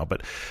right now,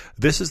 but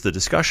this is the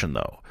discussion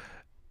though.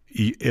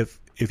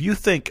 If you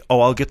think,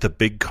 I'll get the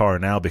big car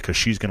now because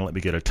she's going to let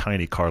me get a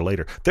tiny car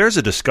later, there's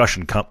a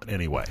discussion coming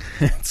anyway.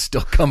 It's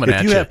still coming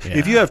at you.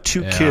 If you have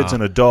 2 kids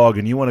and a dog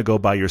and you want to go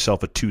buy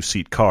yourself a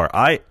 2-seat car,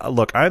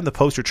 I'm the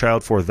poster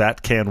child for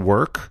that can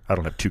work. I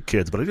don't have 2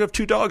 kids, but I do have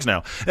 2 dogs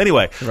now.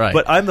 Anyway,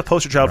 But I'm the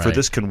poster child for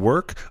this can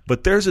work.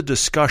 But there's a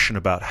discussion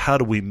about how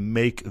do we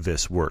make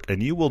this work,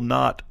 and you will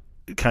not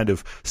kind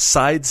of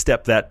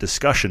sidestep that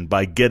discussion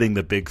by getting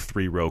the big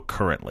 3-row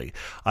currently.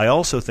 I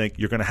also think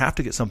you're going to have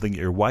to get something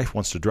your wife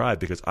wants to drive,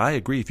 because I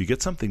agree, if you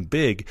get something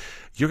big,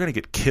 you're going to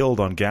get killed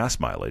on gas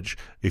mileage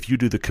if you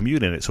do the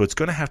commute in it. So it's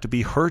going to have to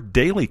be her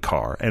daily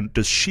car. And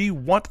does she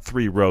want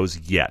 3 rows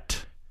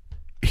yet?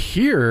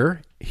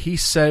 Here, he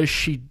says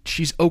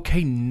she's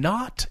okay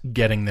not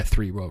getting the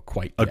 3-row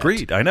quite yet.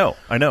 Agreed. I know.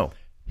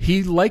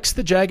 He likes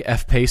the Jag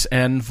F-Pace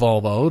and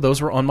Volvo.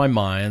 Those were on my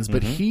minds,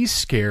 but he's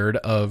scared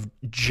of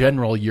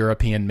general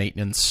European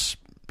maintenance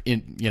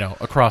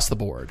across the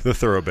board. The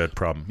thoroughbed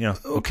problem. Yeah.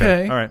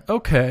 Okay. All right.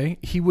 Okay.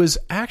 He was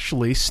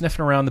actually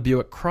sniffing around the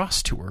Buick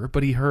Cross Tour,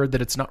 but he heard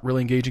that it's not really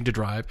engaging to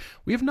drive.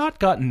 We have not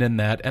gotten in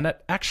that, and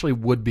it actually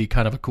would be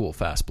kind of a cool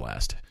fast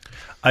blast.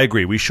 I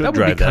agree. We should drive that.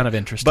 That would be kind of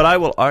interesting. But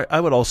I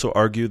would also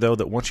argue, though,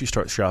 that once you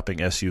start shopping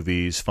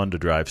SUVs, fun to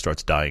drive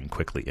starts dying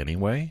quickly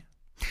anyway.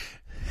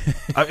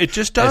 It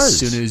just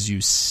does. As soon as you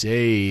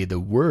say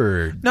the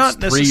word, not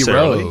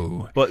necessarily.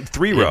 3-row, but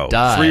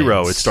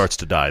 3-row, it starts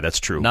to die. That's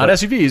true. Not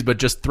SUVs, but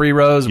just 3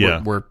 rows.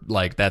 Yeah. We're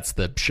like, that's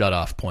the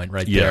shut-off point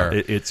right there.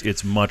 Yeah,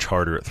 it's much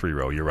harder at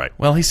 3-row. You're right.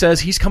 Well, he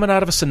says he's coming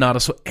out of a Sonata,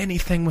 so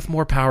anything with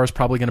more power is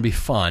probably going to be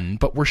fun.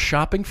 But we're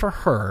shopping for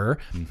her.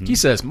 Mm-hmm. He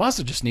says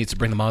Mazda just needs to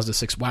bring the Mazda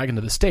 6 wagon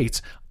to the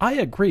States. I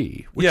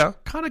agree, which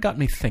kind of got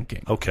me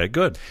thinking. Okay,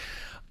 good.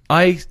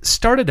 I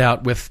started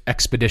out with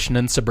Expedition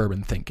and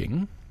Suburban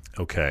thinking.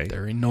 Okay.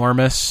 They're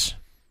enormous.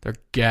 They're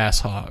gas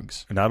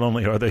hogs. Not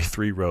only are they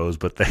 3 rows,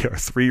 but they are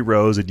 3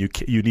 rows, and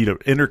you need an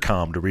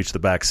intercom to reach the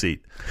back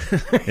seat.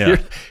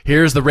 Yeah.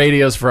 Here's the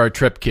radios for our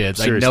trip,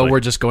 kids. Seriously. I know we're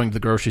just going to the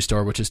grocery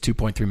store, which is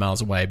 2.3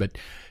 miles away, but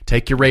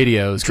Take your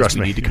radios because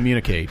we need to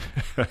communicate,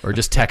 or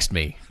just text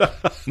me.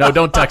 No,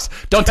 don't text.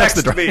 Don't text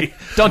the driver.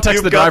 Don't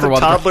text the driver. You've got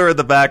the toddler in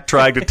the back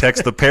trying to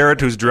text the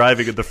parent who's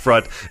driving in the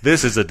front.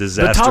 This is a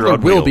disaster. The toddler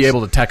on will wheels. be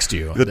able to text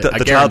you. The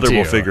toddler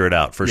will figure it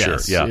out for sure.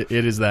 Yeah,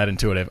 it is that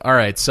intuitive. All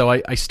right, so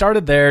I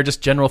started there,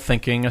 just general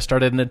thinking. I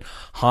started in the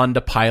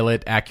Honda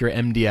Pilot, Acura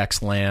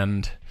MDX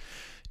land.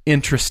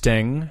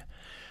 Interesting.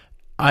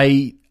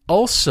 I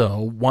also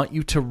want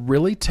you to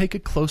really take a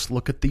close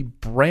look at the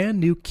brand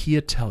new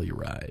Kia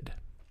Telluride.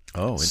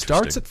 Oh, interesting.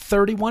 Starts at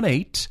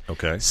 31.8.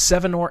 Okay.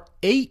 7 or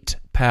 8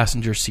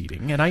 passenger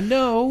seating. And I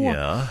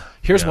know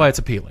here's why it's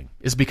appealing.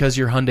 Is because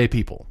you're Hyundai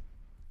people.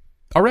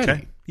 Already.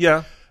 Okay.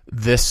 Yeah.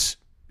 This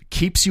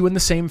keeps you in the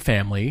same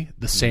family,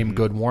 the same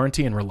good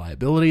warranty and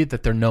reliability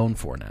that they're known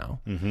for now.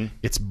 Mm-hmm.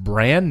 It's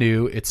brand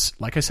new. It's,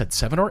 like I said,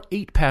 7 or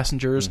 8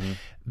 passengers. Mm-hmm.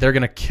 They're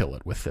going to kill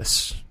it with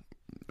this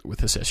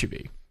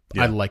SUV.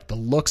 Yeah. I like the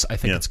looks. I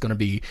think it's going to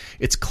be,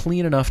 it's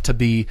clean enough to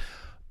be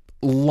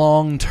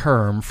long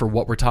term for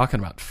what we're talking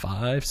about.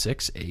 5,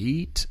 6,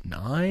 8,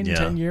 9,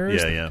 10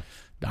 years. Yeah.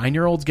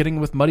 9-year-olds getting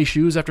with muddy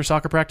shoes after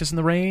soccer practice in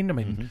the rain. I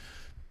mean,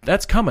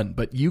 that's coming,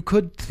 but you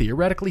could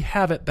theoretically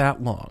have it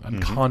that long. I'm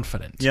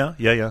confident.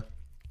 Yeah.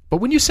 But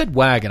when you said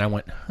wagon, I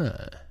went,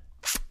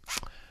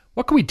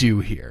 what can we do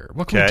here?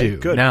 What can we do?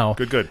 Good. Now,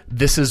 good.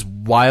 This is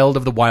wild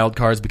of the wild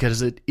cards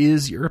because it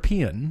is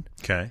European.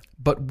 Okay.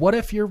 But what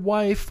if your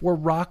wife were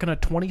rocking a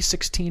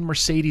 2016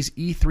 Mercedes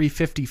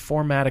E350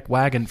 4MATIC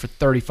wagon for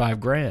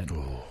 $35,000?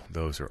 Oh,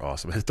 those are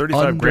awesome. His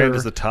 $35,000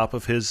 is the top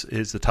of the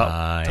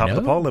top of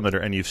the ball limiter,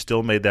 and you've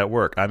still made that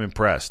work. I'm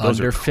impressed. Those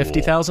under are cool.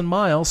 50,000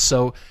 miles.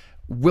 So,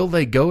 will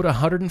they go to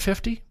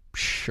 150?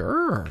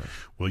 Sure.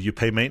 Will you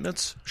pay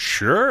maintenance?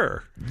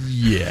 Sure.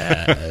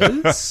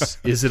 Yes.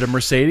 Is it a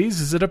Mercedes?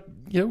 Is it a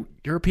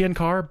European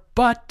car?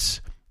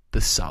 But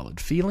the solid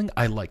feeling.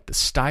 I like the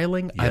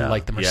styling. I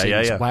like the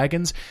Mercedes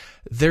wagons.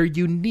 They're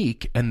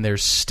unique, and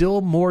there's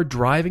still more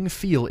driving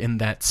feel in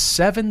that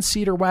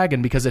 7-seater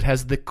wagon because it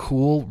has the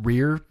cool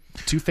rear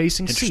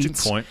two-facing seats.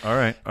 Interesting point. All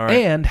right.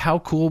 And how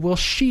cool will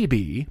she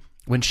be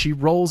when she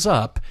rolls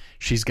up?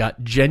 She's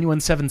got genuine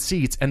 7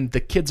 seats, and the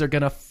kids are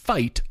going to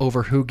fight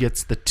over who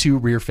gets the 2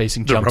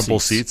 rear-facing jump seats. The rumble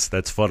seats?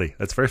 That's funny.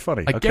 That's very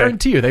funny. I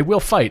guarantee you they will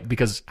fight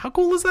because how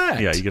cool is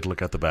that? Yeah, you get to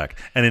look out the back.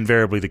 And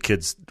invariably the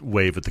kids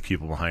wave at the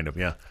people behind them,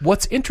 yeah.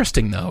 What's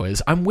interesting, though,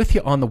 is I'm with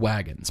you on the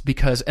wagons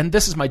because, and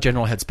this is my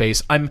general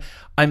headspace, I'm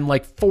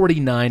like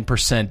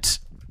 49%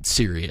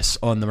 serious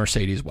on the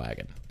Mercedes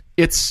wagon.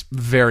 It's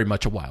very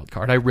much a wild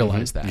card. I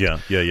realize that.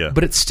 Yeah.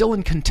 But it's still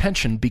in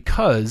contention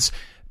because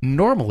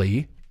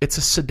normally it's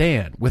a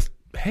sedan with,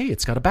 hey,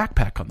 it's got a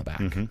backpack on the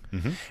back.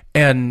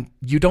 And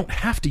you don't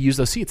have to use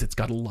those seats. It's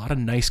got a lot of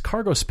nice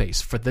cargo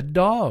space for the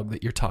dog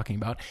that you're talking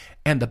about.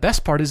 And the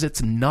best part is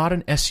it's not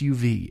an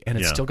SUV, and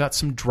it's still got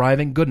some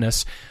driving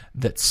goodness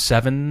that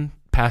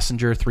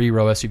 7-passenger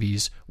 3-row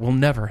SUVs will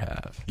never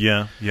have.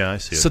 Yeah, I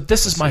see it. So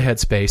this is my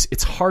headspace.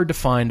 It's hard to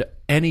find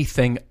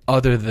anything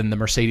other than the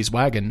Mercedes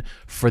wagon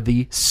for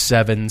the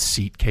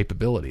 7-seat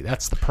capability.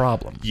 That's the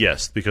problem.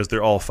 Yes, because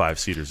they're all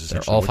 5-seaters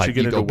essentially. They're all 5.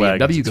 You go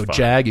BMW, you go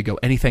Jag, you go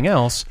anything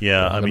else.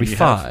 Yeah, I mean, you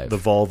 5. have the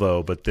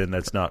Volvo, but then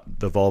that's not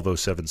the Volvo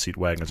 7-seat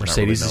wagons.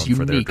 Mercedes are not is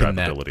really known unique for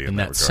their drivability in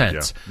that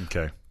sense. Yeah.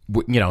 Okay.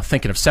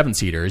 Thinking of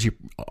 7-seaters,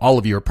 all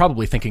of you are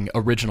probably thinking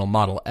original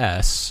Model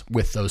S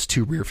with those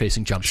 2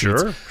 rear-facing jump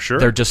seats. Sure.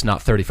 They're just not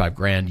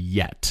 $35,000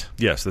 yet.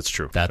 Yes, that's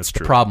true. That's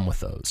the problem with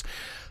those.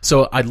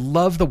 So I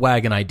love the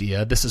wagon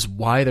idea. This is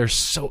why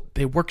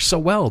they work so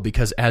well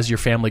because as your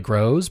family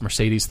grows,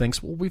 Mercedes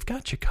thinks, well, we've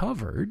got you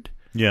covered.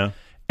 Yeah.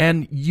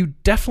 And you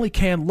definitely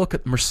can look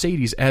at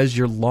Mercedes as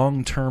your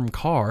long-term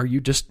car.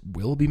 You just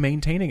will be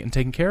maintaining it and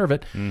taking care of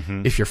it.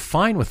 If you're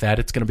fine with that,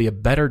 it's going to be a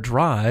better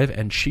drive,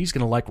 and she's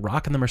going to like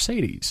rocking the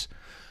Mercedes.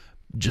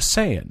 Just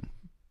saying.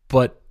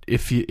 But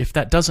if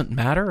that doesn't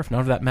matter, if none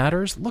of that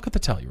matters, look at the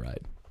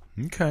Telluride.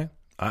 Okay.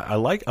 I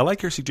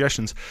like your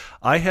suggestions.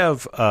 I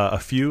have a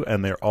few,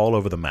 and they're all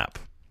over the map.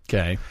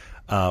 Okay.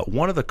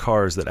 One of the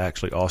cars that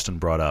actually Austin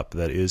brought up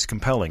that is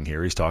compelling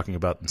here, he's talking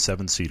about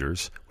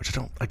 7-seaters, which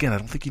I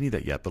don't think you need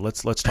that yet, but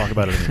let's talk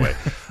about it anyway.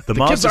 The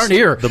kids aren't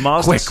here.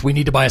 Quick, we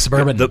need to buy a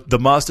Suburban. The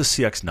Mazda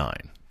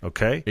CX-9,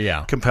 okay?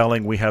 Yeah.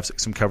 Compelling. We have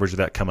some coverage of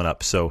that coming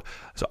up. So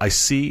I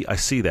see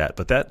that,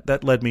 but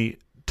that led me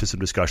to some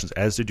discussions,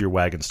 as did your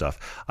wagon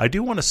stuff. I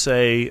do want to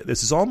say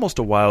this is almost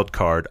a wild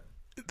card.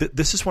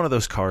 This is one of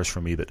those cars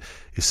for me that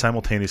is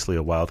simultaneously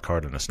a wild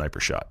card and a sniper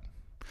shot.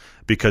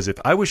 Because if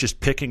I was just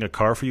picking a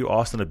car for you,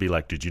 Austin, I'd be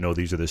like, did you know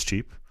these are this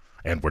cheap?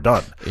 And we're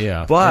done.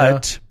 Yeah.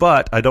 But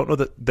I don't know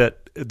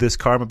that this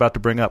car I'm about to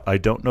bring up, I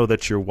don't know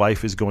that your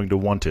wife is going to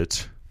want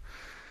it.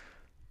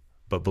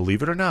 But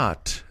believe it or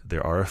not,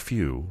 there are a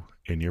few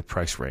in your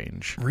price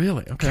range.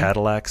 Really? Okay.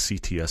 Cadillac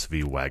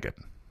CTS-V wagon.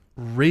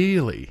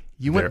 Really?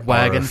 You went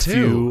wagon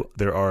too?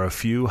 There are a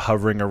few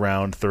hovering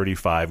around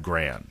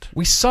 $35,000.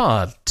 We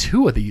saw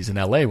 2 of these in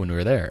LA when we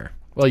were there.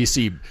 Well,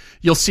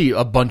 you'll see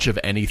a bunch of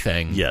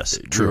anything. Yes,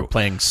 true. You're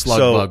playing slug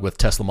bug with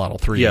Tesla Model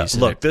 3s. Yeah,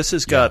 look, this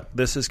has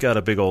got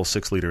a big old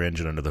 6-liter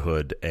engine under the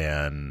hood,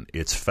 and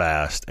it's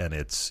fast, and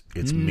it's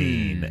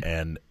mean,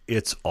 and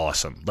it's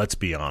awesome. Let's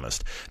be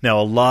honest. Now,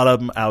 a lot of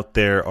them out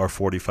there are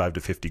 45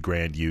 to 50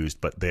 grand used,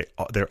 but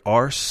there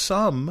are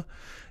some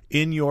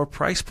in your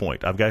price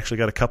point. I've actually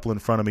got a couple in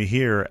front of me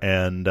here,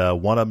 and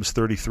one of them's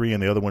 33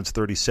 and the other one's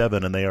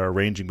 37, and they are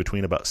ranging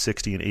between about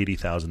 60 and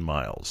 80,000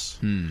 miles.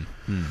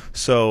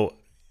 So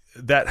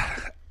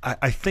that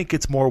I think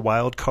it's more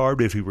wild card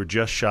if you were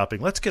just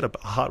shopping. Let's get a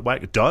hot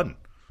wagon done.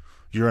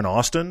 You're in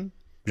Austin.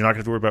 You're not going to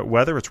have to worry about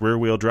weather. It's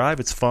rear-wheel drive.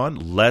 It's fun.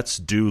 Let's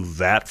do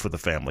that for the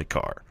family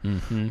car.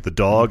 The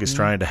dog is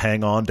trying to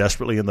hang on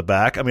desperately in the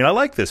back. I mean, I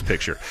like this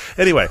picture.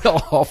 Anyway.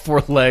 All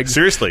 4 legs.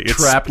 Seriously.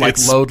 Trapped like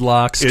load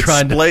locks. It's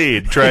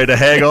Blade trying to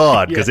hang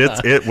on because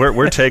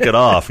we're taking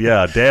off.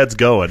 Yeah, Dad's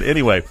going.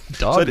 Anyway.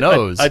 Dog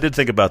knows. I did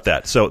think about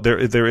that. So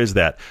there is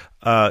that.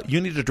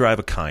 You need to drive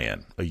a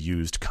Cayenne, a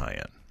used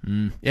Cayenne.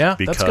 Yeah,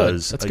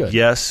 because that's good.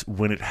 Yes,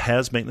 when it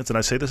has maintenance, and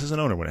I say this as an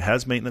owner, when it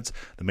has maintenance,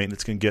 the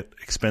maintenance can get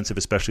expensive,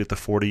 especially at the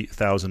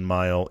 40,000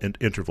 mile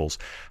intervals.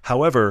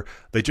 However,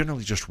 they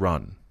generally just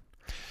run,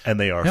 and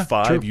they are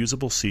 5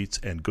 usable seats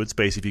and good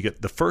space. If you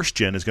get the first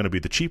gen is going to be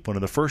the cheap one,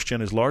 and the first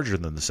gen is larger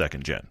than the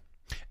second gen.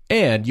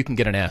 And you can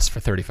get an S for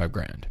 35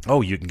 grand.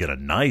 Oh, you can get a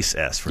nice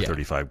S for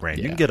 35 grand.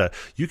 Yeah.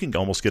 You can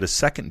almost get a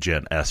second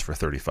gen S for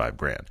 35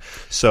 grand.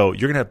 So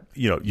you're gonna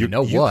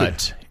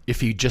have if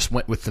he just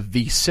went with the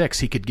V6,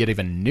 he could get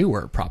even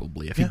newer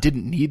probably. If he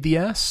didn't need the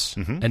S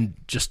and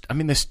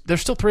they're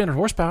still 300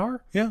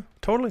 horsepower. Yeah,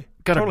 totally.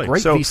 Got a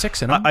great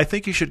V6 in them. I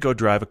think you should go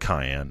drive a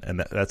Cayenne,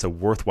 and that's a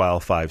worthwhile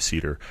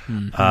 5-seater.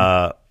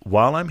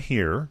 While I'm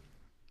here,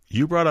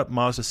 you brought up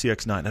Mazda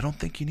CX-9. I don't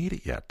think you need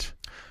it yet.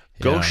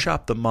 Go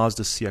shop the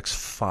Mazda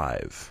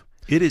CX-5.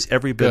 It is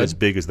every bit as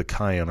big as the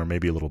Cayenne, or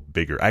maybe a little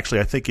bigger.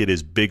 Actually, I think it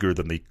is bigger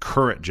than the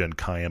current gen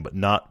Cayenne,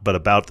 but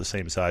about the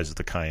same size as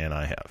the Cayenne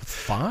I have.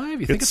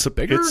 5? You think it's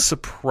bigger? It's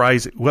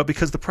surprising. Well,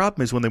 because the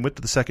problem is when they went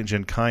to the second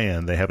gen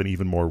Cayenne, they have an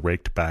even more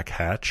raked back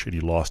hatch, and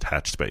you lost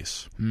hatch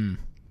space.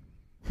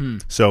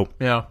 So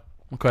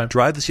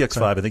drive the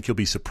CX-5. I think you'll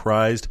be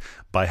surprised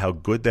by how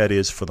good that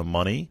is for the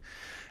money,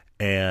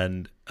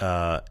 and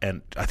I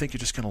think you're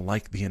just going to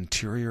like the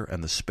interior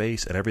and the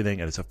space and everything.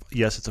 And it's a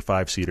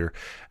 5-seater.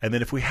 And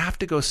then if we have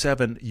to go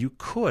 7, you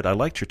could. I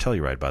liked your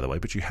Telluride, by the way,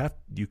 but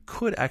you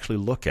could actually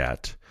look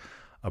at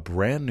a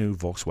brand new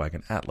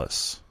Volkswagen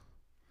Atlas.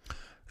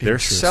 They're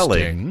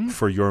selling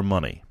for your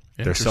money.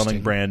 They're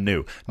selling brand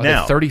new.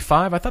 Now,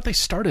 35? I thought they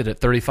started at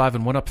 35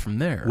 and went up from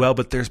there. Well,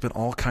 but there's been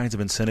all kinds of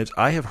incentives.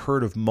 I have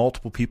heard of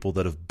multiple people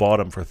that have bought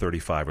them for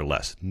 35 or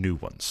less, new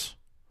ones.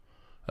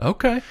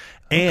 Okay.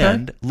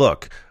 And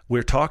look,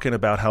 we're talking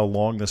about how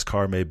long this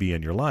car may be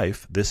in your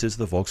life. This is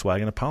the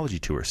Volkswagen Apology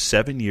Tour.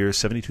 7 years,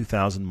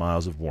 72,000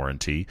 miles of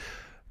warranty.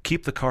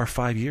 Keep the car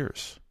 5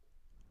 years.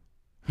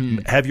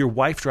 Have your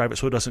wife drive it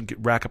so it doesn't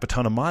rack up a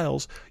ton of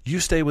miles. You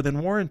stay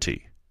within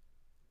warranty.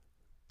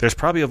 There's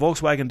probably a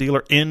Volkswagen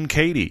dealer in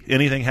Katy.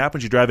 Anything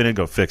happens, you drive in and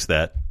go, fix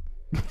that.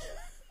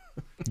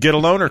 Get a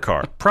loaner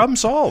car. Problem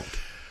solved.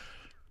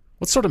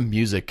 What sort of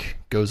music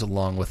goes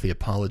along with the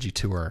Apology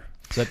Tour?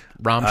 Is that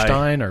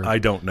Rammstein or I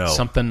don't know.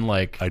 Something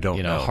like I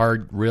don't know.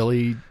 Hard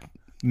really?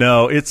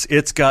 No, it's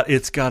got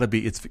to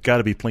be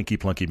plinky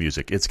plunky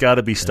music. It's got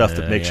to be stuff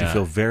that makes you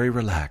feel very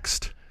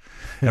relaxed.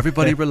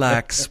 Everybody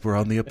relax. We're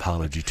on the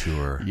Apology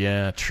Tour.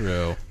 Yeah,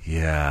 true.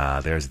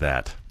 Yeah, there's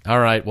that. All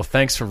right. Well,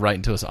 thanks for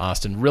writing to us,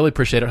 Austin. Really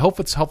appreciate it. Hope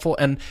it's helpful.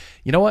 And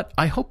you know what?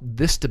 I hope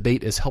this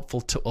debate is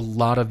helpful to a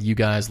lot of you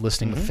guys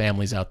listening with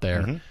families out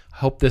there. I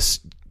hope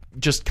this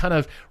just kind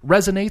of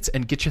resonates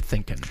and gets you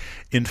thinking.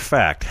 In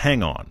fact,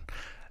 hang on.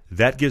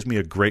 That gives me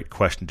a great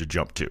question to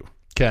jump to.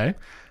 Okay.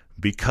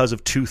 Because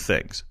of 2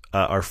 things.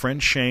 Our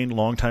friend Shane,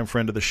 longtime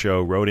friend of the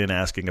show, wrote in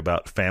asking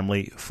about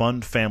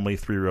fun family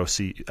 3-row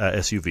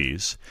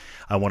SUVs.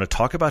 I want to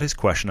talk about his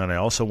question, and I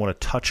also want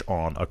to touch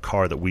on a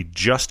car that we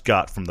just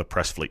got from the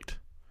press fleet.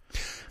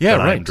 Yeah,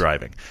 that right. I'm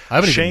driving. I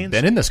haven't even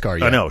been in this car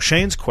yet. I know.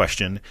 Shane's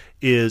question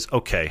is,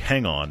 okay,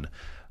 hang on.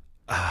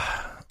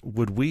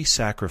 Would we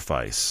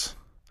sacrifice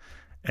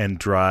and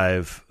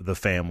drive the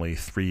family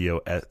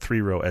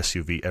 3-row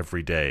SUV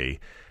every day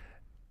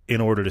in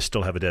order to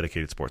still have a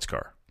dedicated sports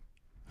car?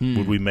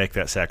 Would we make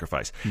that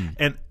sacrifice?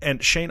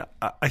 And Shane,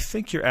 I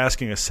think you're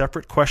asking a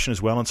separate question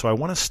as well, and so I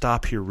want to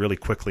stop here really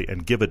quickly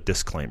and give a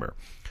disclaimer.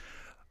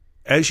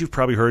 As you've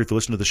probably heard, if you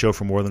listen to the show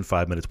for more than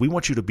 5 minutes, we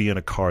want you to be in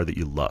a car that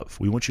you love.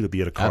 We want you to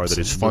be in a car that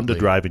is fun to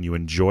drive and you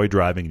enjoy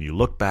driving and you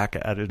look back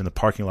at it in the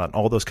parking lot and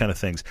all those kind of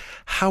things.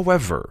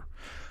 However,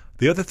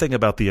 the other thing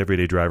about the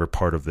Everyday Driver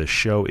part of this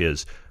show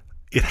is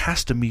it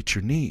has to meet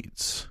your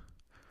needs.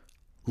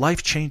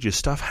 Life changes.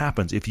 Stuff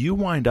happens. If you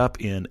wind up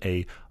in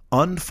a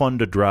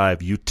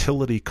unfun-to-drive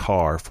utility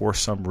car for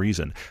some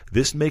reason,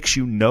 this makes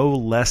you no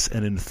less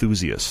an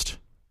enthusiast.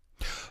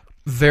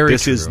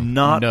 This is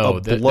not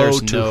a blow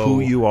to who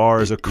you are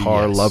as a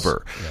car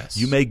lover.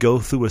 You may go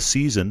through a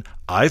season.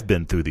 I've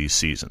been through these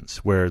seasons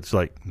where it's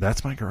like,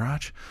 that's my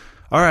garage?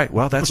 All right,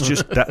 well, that's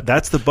just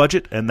that's the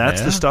budget, and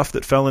that's the stuff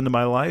that fell into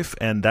my life,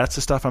 and that's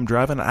the stuff I'm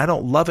driving. I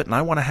don't love it, and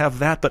I want to have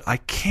that, but I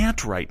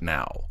can't right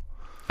now.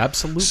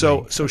 Absolutely.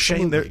 So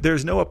Shane,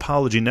 there's no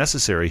apology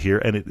necessary here,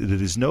 and it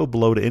is no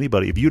blow to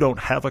anybody. If you don't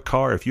have a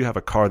car, if you have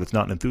a car that's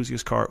not an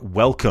enthusiast car,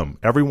 welcome.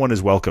 Everyone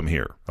is welcome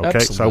here. Okay,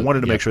 Absolutely. So I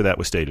wanted to make sure that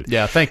was stated.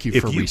 Yeah, thank you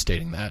for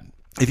restating that.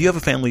 If you have a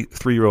family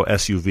 3-row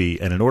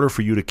SUV, and in order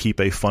for you to keep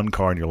a fun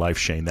car in your life,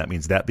 Shane, that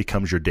means that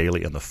becomes your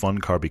daily, and the fun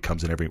car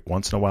becomes an every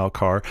once in a while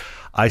car.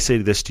 I say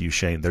this to you,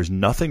 Shane, there's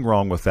nothing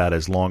wrong with that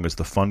as long as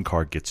the fun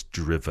car gets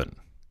driven.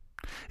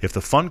 If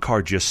the fun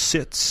car just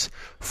sits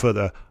for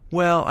the,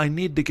 well, I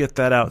need to get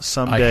that out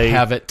someday. I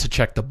have it to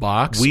check the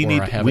box. We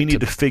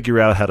need to figure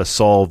out how to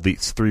solve the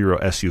 3-row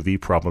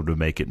SUV problem to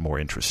make it more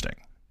interesting.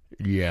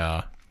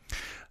 Yeah.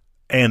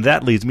 And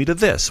that leads me to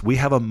this. We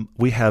have a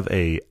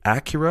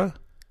Acura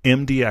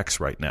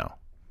MDX right now.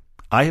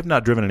 I have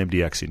not driven an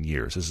MDX in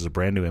years. This is a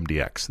brand new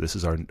MDX. This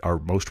is our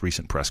most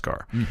recent press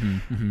car.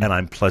 And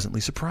I'm pleasantly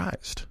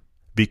surprised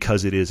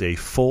because it is a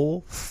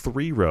full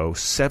 3-row,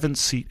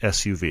 7-seat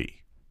SUV.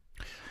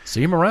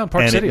 See him around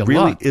Park City a lot. And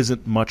it really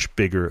isn't much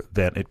bigger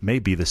than, it may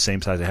be the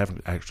same size. I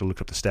haven't actually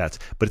looked up the stats,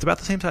 but it's about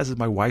the same size as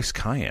my wife's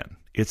Cayenne.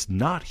 It's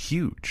not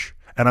huge.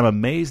 And I'm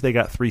amazed they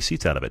got 3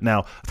 seats out of it.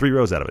 Now, 3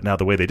 rows out of it. Now,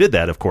 the way they did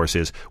that, of course,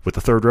 is with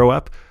the 3rd row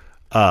up,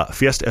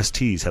 Fiesta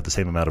STs have the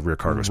same amount of rear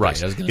cargo space.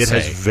 Right, I was going to say.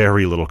 It has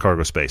very little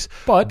cargo space.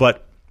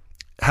 But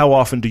how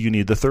often do you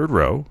need the 3rd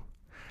row?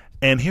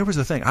 And here was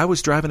the thing. I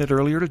was driving it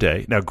earlier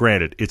today. Now,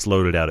 granted, it's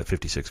loaded out at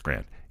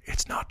 $56,000.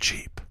 It's not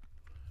cheap.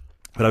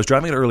 But I was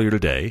driving it earlier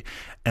today,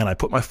 and I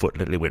put my foot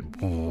in it, and it went,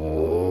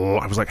 oh.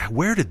 I was like,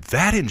 where did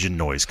that engine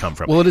noise come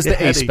from? Well, it is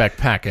the A-Spec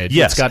package.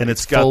 Yes,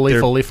 it's got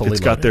fully It's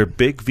got their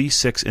big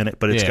V6 in it,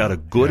 but it's got a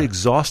good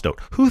exhaust note.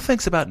 Who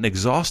thinks about an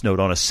exhaust note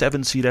on a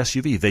 7-seat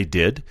SUV? They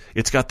did.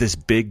 It's got this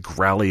big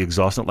growly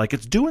exhaust note like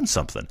it's doing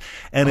something.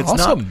 And it's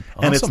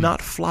it's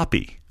not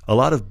floppy. A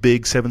lot of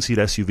big 7-seat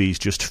SUVs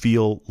just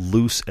feel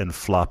loose and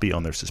floppy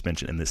on their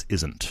suspension, and this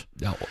isn't.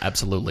 No,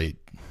 absolutely.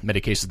 In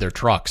many cases, they're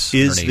trucks.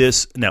 Is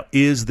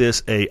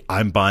this a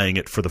I'm buying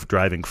it for the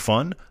driving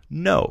fun?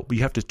 No, but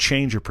you have to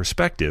change your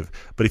perspective.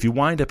 But if you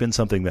wind up in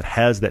something that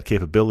has that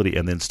capability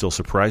and then still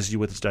surprises you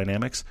with its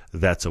dynamics,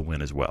 that's a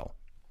win as well.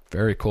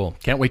 Very cool.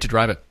 Can't wait to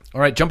drive it.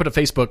 All right, jumping to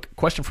Facebook.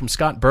 Question from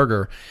Scott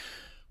Berger.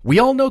 We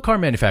all know car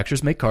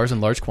manufacturers make cars in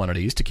large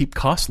quantities to keep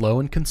costs low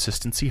and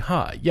consistency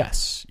high.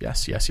 Yes.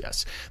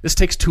 This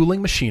takes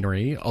tooling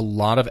machinery, a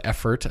lot of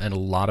effort, and a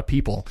lot of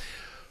people.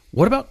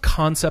 What about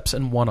concepts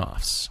and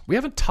one-offs? We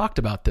haven't talked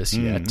about this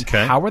yet.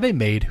 Okay. How are they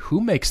made?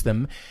 Who makes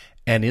them?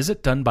 And is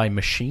it done by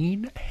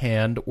machine,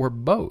 hand, or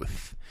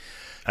both?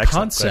 Excellent.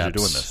 Concepts. Glad you're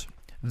doing this.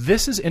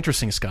 This is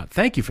interesting, Scott.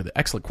 Thank you for the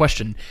excellent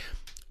question.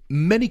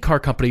 Many car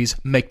companies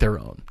make their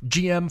own.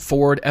 GM,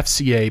 Ford,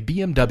 FCA,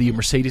 BMW,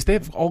 Mercedes,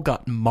 they've all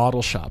got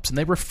model shops, and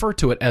they refer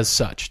to it as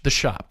such, the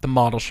shop, the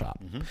model shop.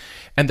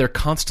 And they're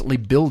constantly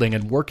building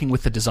and working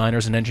with the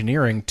designers and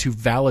engineering to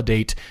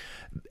validate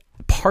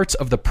parts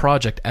of the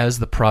project as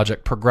the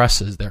project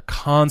progresses. They're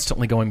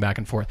constantly going back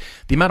and forth.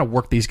 The amount of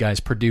work these guys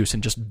produce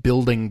in just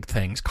building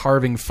things,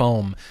 carving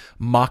foam,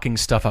 mocking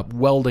stuff up,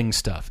 welding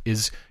stuff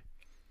is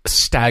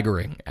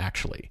staggering,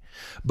 actually.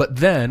 But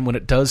then when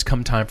it does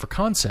come time for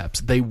concepts,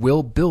 they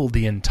will build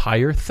the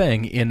entire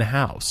thing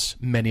in-house.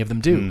 Many of them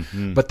do.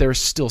 But there's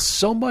still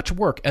so much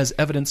work, as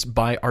evidenced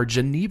by our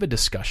Geneva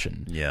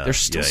discussion. There's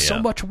still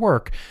so much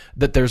work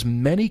that there's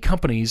many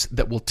companies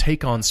that will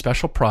take on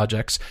special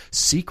projects,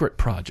 secret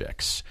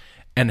projects,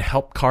 and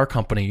help car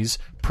companies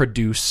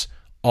produce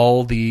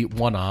all the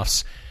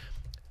one-offs.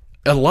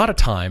 A lot of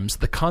times,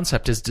 the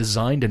concept is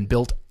designed and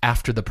built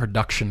after the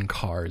production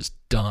car is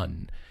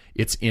done.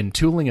 It's in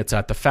tooling, it's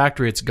at the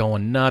factory, it's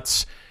going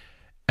nuts,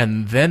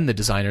 and then the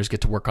designers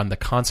get to work on the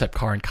concept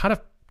car and kind of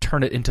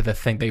turn it into the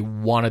thing they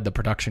wanted the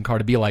production car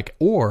to be like,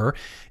 or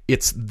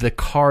it's the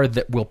car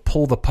that will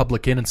pull the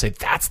public in and say,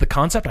 that's the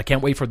concept, I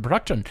can't wait for the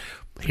production.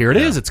 Here it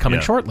is, it's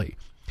coming shortly.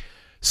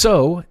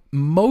 So,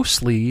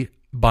 mostly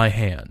by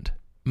hand.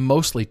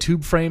 Mostly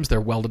tube frames,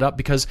 they're welded up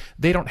because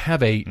they don't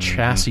have a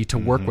chassis to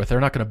work with. They're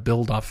not going to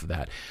build off of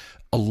that.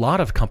 A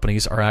lot of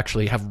companies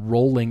have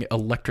rolling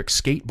electric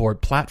skateboard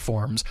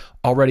platforms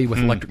already with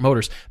electric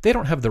motors. They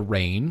don't have the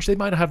range. They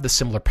might have the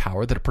similar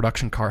power that a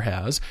production car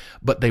has,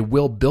 but they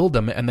will build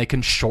them, and they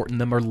can shorten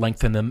them or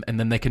lengthen them, and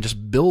then they can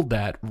just build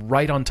that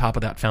right on top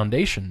of that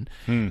foundation.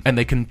 And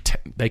they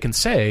can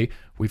say,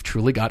 we've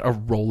truly got a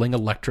rolling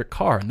electric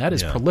car, and that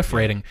is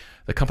proliferating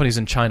the companies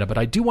in China. But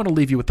I do want to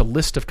leave you with a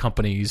list of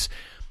companies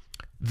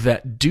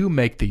that do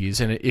make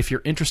these, and if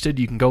you're interested,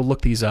 you can go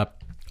look these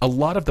up. A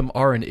lot of them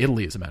are in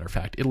Italy, as a matter of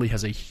fact. Italy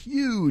has a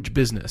huge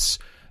business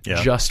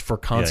just for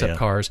concept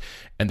cars,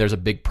 and there's a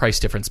big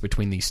price difference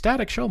between the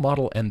static show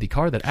model and the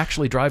car that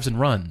actually drives and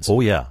runs. Oh,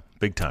 yeah.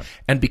 Big time.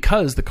 And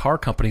because the car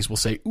companies will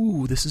say,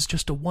 ooh, this is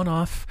just a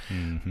one-off.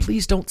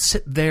 Please don't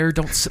sit there.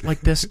 Don't sit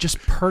like this. Just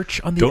perch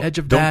on the edge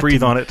of that. Don't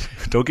breathe on it.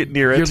 Don't get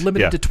near it. You're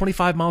limited to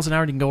 25 miles an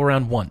hour and you can go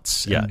around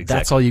once. Yeah, exactly.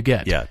 That's all you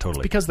get. Yeah,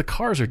 totally. It's because the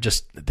cars are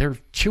just, they're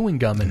chewing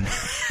gum and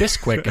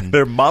Bisquick and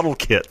they're model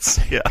kits.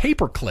 Yeah.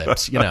 paper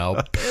clips,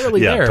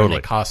 barely there. Totally. And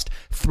they cost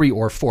 $3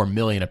 or $4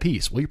 million a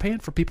piece. Well, you're paying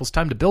for people's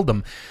time to build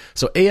them.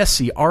 So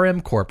ASC,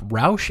 RM Corp,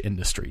 Roush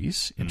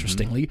Industries,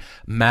 interestingly,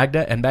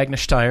 Magda and Magna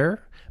Steyr,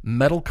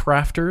 Metal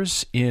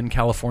Crafters in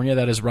California,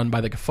 that is run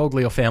by the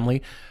Foglio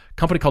family.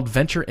 Company called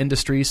Venture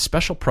Industries,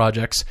 Special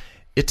Projects,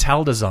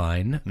 Ital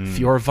Design,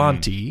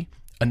 Fioravanti,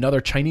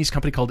 another Chinese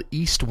company called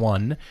East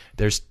One.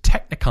 There's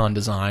Technicon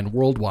Design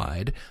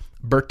worldwide.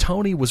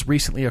 Bertoni was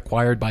recently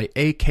acquired by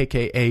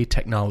AKKA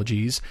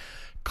Technologies.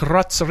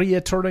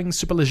 Carrozzeria Touring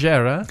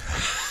Superleggera,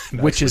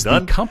 which is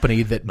the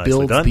company that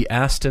builds the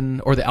Aston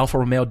or the Alfa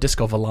Romeo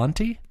Disco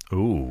Volante.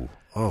 Ooh.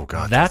 Oh,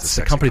 God. That's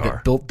the company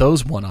that built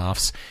those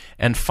one-offs.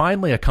 And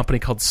finally, a company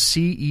called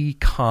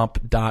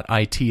CEComp.it.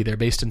 They're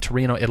based in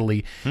Torino,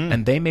 Italy,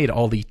 and they made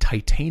all the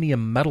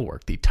titanium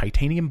metalwork, the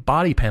titanium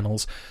body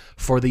panels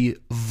for the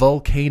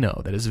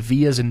Volcano. That is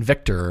V as in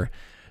Victor,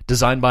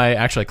 designed by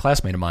actually a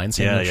classmate of mine,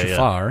 Samuel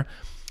Shafar.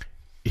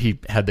 He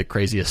had the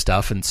craziest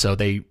stuff, and so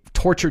they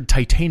tortured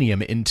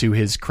titanium into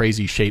his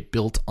crazy shape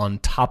built on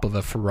top of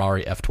a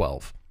Ferrari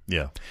F12.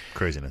 Yeah,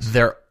 craziness.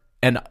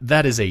 And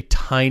that is a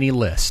tiny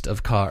list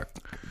of car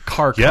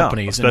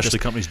companies. Especially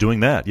companies doing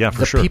that. Yeah,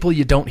 for sure. The people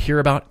you don't hear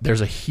about, there's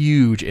a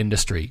huge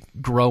industry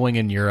growing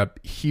in Europe,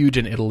 huge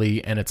in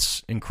Italy, and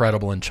it's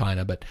incredible in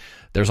China. But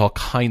there's all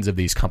kinds of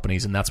these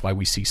companies, and that's why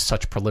we see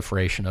such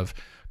proliferation of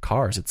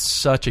cars. It's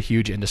such a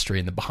huge industry,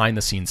 and the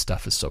behind-the-scenes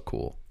stuff is so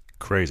cool.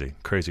 Crazy.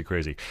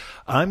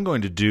 I'm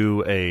going to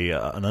do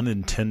an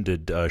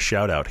unintended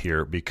shout-out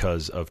here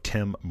because of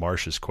Tim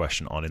Marsh's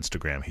question on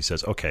Instagram. He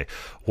says, okay,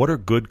 what are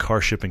good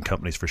car shipping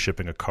companies for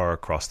shipping a car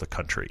across the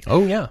country?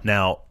 Oh, yeah.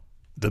 Now,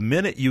 the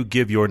minute you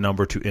give your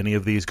number to any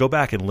of these, go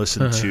back and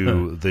listen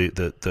to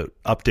the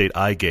update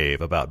I gave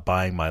about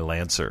buying my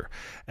Lancer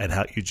and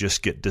how you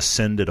just get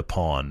descended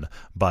upon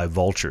by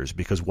vultures,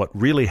 because what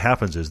really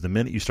happens is the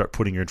minute you start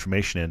putting your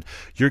information in,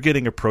 you're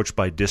getting approached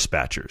by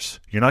dispatchers.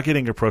 You're not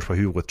getting approached by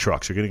people with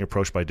trucks. You're getting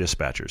approached by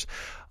dispatchers.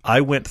 I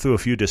went through a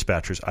few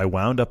dispatchers. I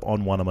wound up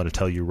on one I'm going to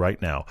tell you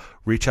right now.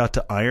 Reach out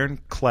to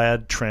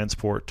Ironclad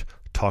Transport.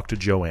 Talk to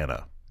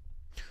Joanna.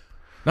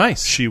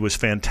 Nice. She was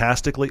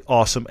fantastically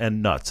awesome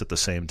and nuts at the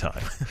same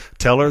time.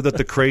 Tell her that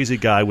the crazy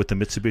guy with the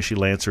Mitsubishi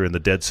Lancer in the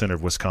dead center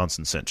of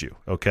Wisconsin sent you,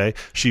 okay?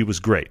 She was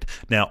great.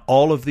 Now,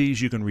 all of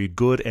these, you can read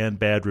good and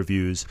bad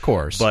reviews. Of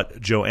course.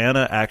 But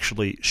Joanna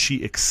actually,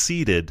 she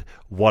exceeded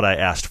what I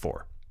asked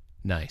for.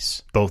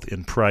 Nice. Both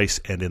in price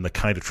and in the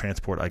kind of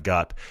transport I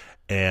got.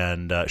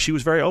 And she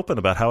was very open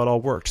about how it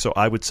all worked. So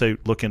I would say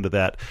look into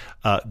that.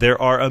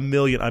 There are a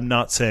million. I'm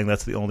not saying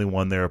that's the only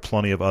one. There are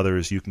plenty of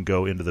others. You can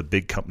go into the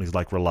big companies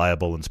like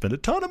Reliable and spend a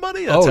ton of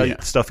money. That's how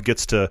stuff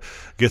gets to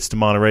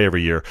Monterey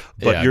every year.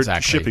 But you're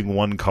shipping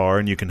one car,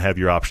 and you can have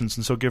your options.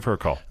 And so give her a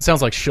call. It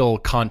sounds like she'll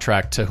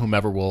contract to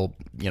whomever will,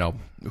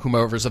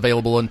 whomever's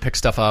available and pick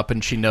stuff up,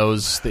 and she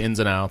knows the ins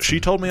and outs. She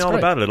told me all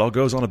about it. It all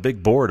goes on a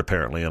big board,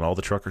 apparently, and all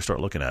the truckers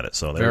start looking at it.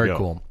 So there we go. Very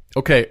cool.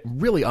 Okay,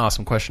 really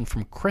awesome question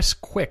from Chris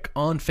Quick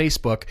on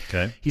Facebook.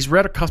 Okay. He's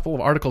read a couple of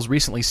articles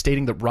recently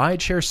stating that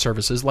rideshare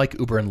services like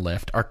Uber and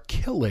Lyft are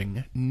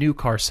killing new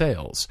car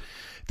sales.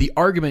 The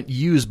argument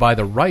used by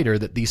the writer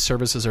that these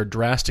services are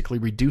drastically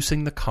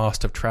reducing the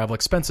cost of travel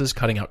expenses,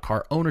 cutting out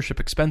car ownership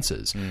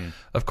expenses.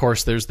 Of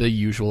course, there's the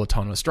usual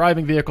autonomous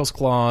driving vehicles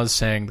clause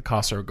saying the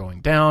costs are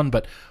going down,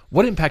 but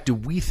what impact do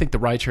we think the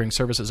ride-sharing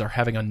services are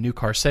having on new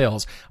car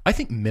sales? I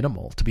think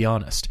minimal, to be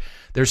honest.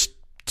 There's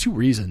two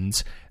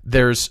reasons.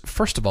 There's,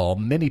 first of all,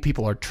 many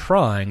people are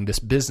trying this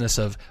business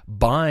of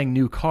buying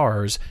new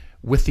cars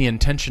with the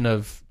intention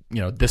of,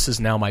 this is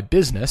now my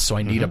business, so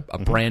I need a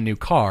brand new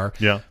car.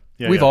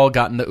 We've all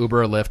gotten the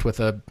Uber or Lyft with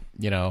the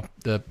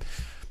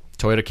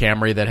Toyota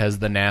Camry that has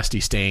the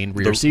nasty stained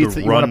rear seats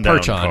that you want to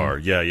perch on. Car.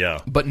 Yeah.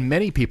 But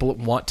many people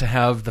want to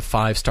have the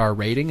 5-star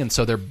rating, and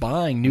so they're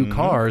buying new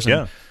cars.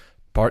 And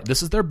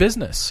this is their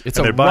business. It's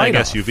they're buying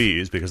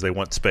SUVs because they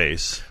want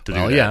space to do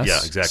that. Yes. Yeah,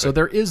 exactly. So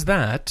there is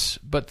that.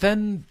 But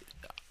then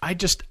I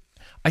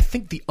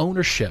think the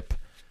ownership,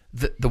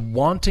 the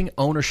wanting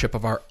ownership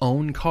of our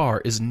own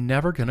car is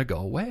never going to go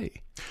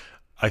away.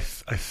 I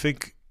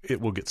think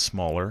it will get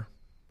smaller,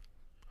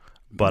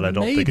 but I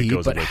don't think it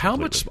goes away completely. How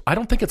much? I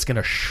don't think it's going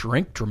to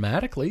shrink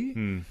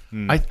dramatically.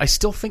 I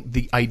still think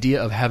the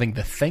idea of having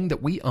the thing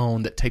that we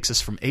own that takes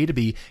us from A to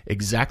B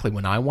exactly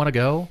when I want to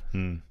go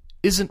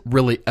isn't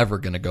really ever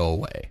going to go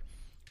away.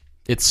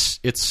 It's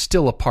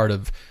still a part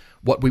of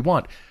what we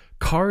want.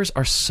 Cars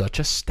are such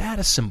a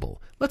status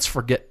symbol. Let's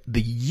forget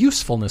the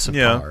usefulness of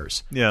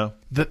cars. Yeah.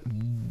 That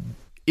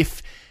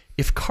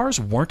if cars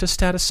weren't a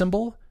status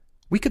symbol,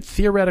 we could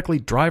theoretically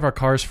drive our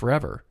cars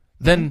forever.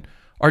 Then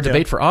our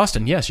debate for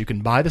Austin, yes, you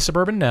can buy the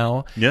Suburban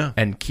now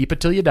and keep it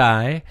till you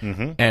die,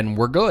 and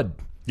we're good.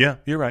 Yeah,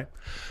 you're right.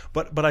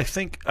 But I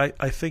think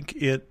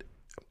it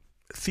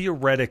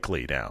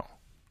theoretically now,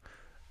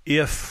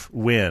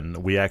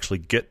 when we actually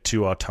get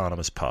to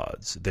autonomous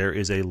pods, there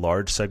is a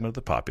large segment of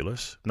the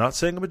populace, not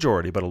saying a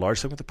majority, but a large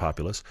segment of the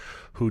populace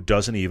who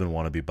doesn't even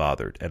want to be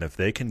bothered. And if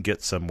they can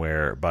get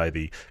somewhere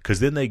because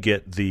then they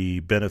get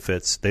the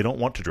benefits, they don't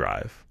want to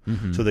drive,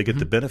 so they get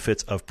the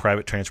benefits of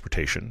private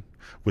transportation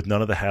with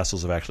none of the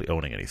hassles of actually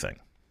owning anything.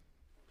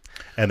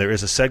 And there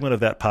is a segment of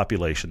that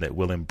population that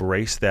will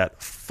embrace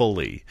that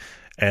fully.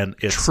 And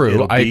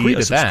it'll be agree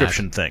a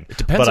subscription thing. It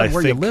depends on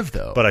where you live,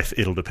 though. But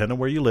it'll depend on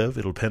where you live.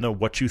 It'll depend on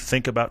what you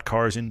think about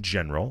cars in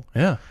general.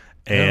 Yeah.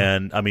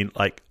 And, I mean,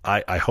 like,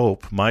 I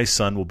hope my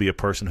son will be a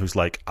person who's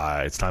like,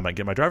 it's time I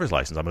get my driver's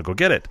license. I'm going to go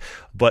get it.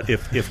 But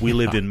if we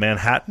lived in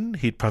Manhattan,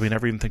 he'd probably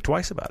never even think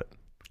twice about it.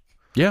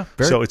 Yeah,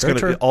 so it's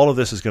true. All of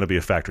this is going to be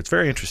a factor. It's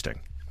very interesting.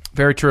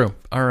 Very true.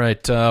 All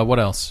right, what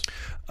else?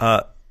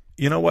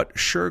 You know what?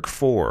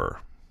 Sherg4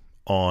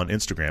 on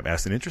Instagram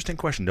asked an interesting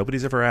question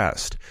nobody's ever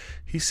asked.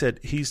 He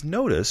said he's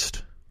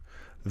noticed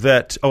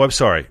that – I'm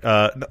sorry.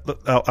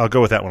 I'll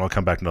go with that one. I'll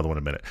come back to another one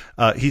in a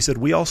minute. He said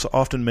we also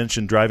often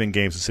mention driving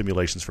games and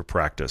simulations for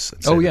practice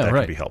and say that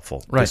can be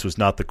helpful. Right. This was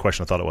not the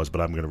question I thought it was, but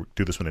I'm going to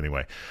do this one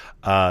anyway.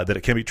 That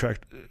it can be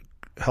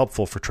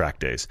helpful for track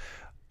days.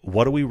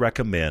 What do we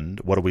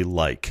recommend? What do we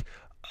like?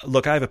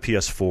 Look, I have a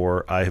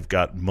PS4.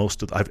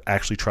 I've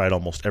actually tried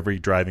almost every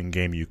driving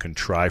game you can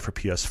try for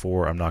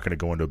PS4. I'm not going to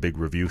go into a big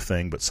review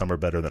thing, but some are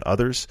better than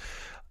others.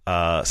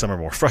 Some are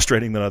more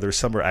frustrating than others.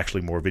 Some are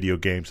actually more video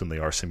games than they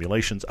are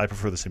simulations. I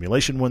prefer the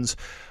simulation ones.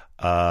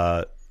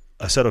 Assetto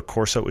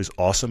Corsa is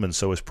awesome, and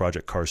so is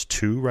Project Cars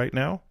 2 right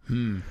now.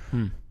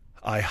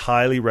 I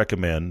highly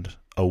recommend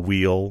a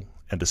wheel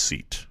and a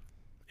seat.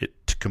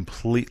 It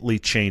completely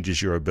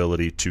changes your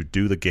ability to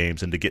do the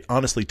games and to get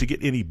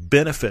any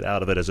benefit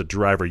out of it as a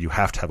driver, you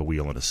have to have a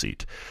wheel and a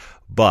seat.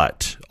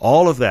 But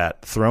all of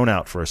that thrown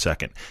out for a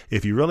second.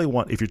 If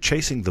you're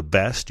chasing the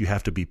best, you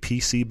have to be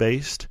PC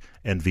based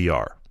and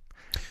VR.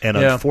 And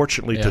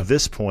unfortunately, to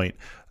this point,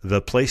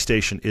 the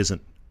PlayStation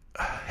isn't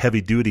heavy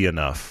duty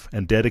enough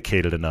and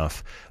dedicated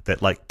enough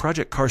that, like,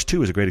 Project Cars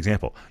 2 is a great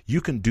example. You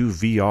can do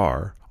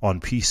VR on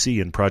PC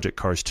in Project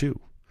Cars 2.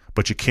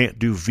 But you can't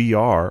do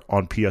VR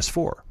on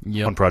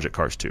PS4 on Project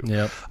Cars 2.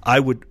 Yep.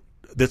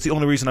 That's the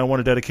only reason I want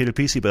a dedicated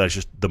PC, but that's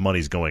just the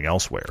money's going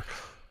elsewhere.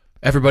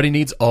 Everybody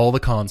needs all the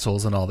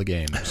consoles and all the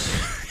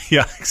games.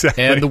 Yeah,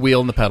 exactly. And the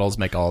wheel and the pedals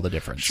make all the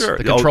difference. Sure.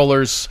 The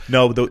controllers.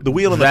 No, the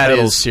wheel and the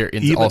pedals. That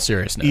is all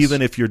seriousness.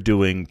 Even if you're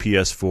doing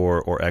PS4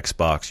 or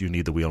Xbox, you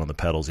need the wheel and the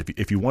pedals.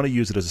 If you want to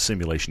use it as a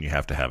simulation, you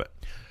have to have it.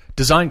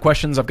 Design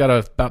questions. I've got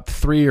about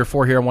 3 or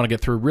 4 here I want to get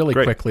through really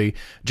quickly.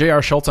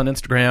 J.R. Schultz on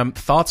Instagram.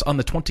 Thoughts on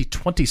the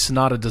 2020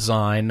 Sonata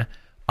design?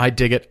 I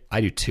dig it.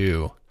 I do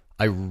too.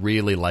 I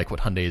really like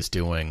what Hyundai is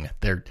doing.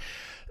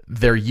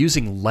 They're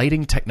using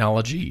lighting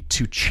technology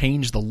to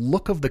change the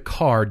look of the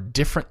car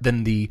different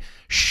than the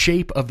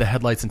shape of the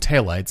headlights and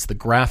taillights, the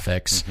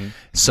graphics.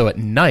 So at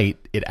night,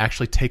 it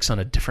actually takes on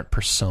a different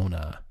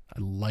persona. I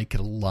like it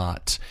a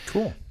lot.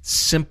 Cool.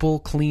 Simple,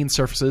 clean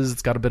surfaces.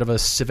 It's got a bit of a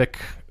Civic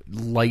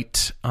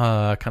light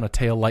kind of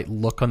tail light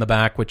look on the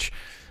back, which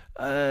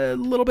a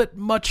little bit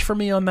much for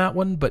me on that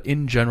one, but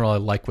in general I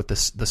like what the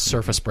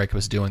Surface Brake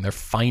was doing. They're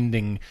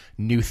finding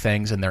new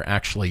things and they're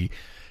actually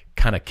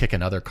kind of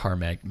kicking other car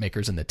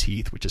makers in the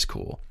teeth, which is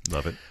cool.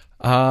 Love it.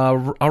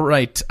 All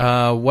right,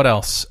 what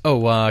else?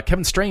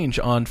 Kevin Strange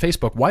on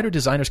Facebook. Why do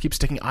designers keep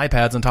sticking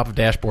iPads on top of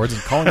dashboards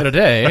and calling it a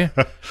day?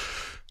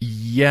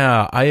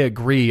 Yeah, I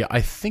agree.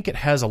 I think it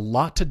has a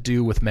lot to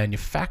do with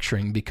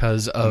manufacturing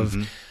because of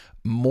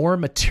more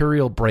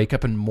material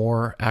breakup and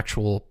more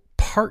actual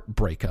part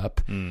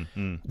breakup.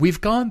 We've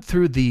gone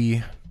through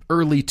the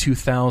early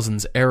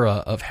 2000s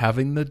era of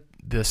having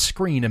the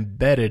screen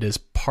embedded as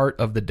part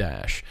of the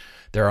dash.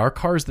 There are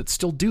cars that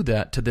still do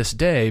that to this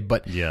day,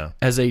 but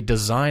as a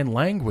design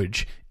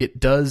language, it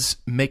does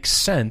make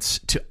sense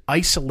to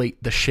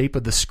isolate the shape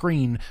of the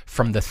screen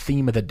from the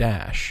theme of the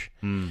dash.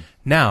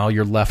 Now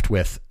you're left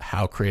with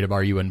how creative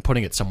are you in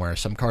putting it somewhere.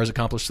 Some cars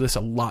accomplish this a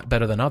lot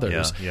better than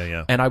others.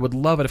 And I would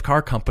love it if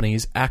car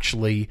companies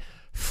actually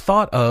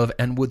thought of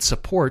and would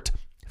support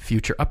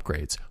future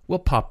upgrades. We'll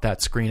pop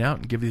that screen out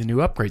and give you the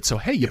new upgrade. So,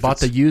 hey, you bought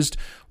the used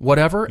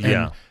whatever,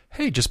 and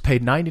hey, just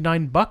paid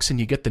 $99 and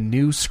you get the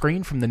new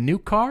screen from the new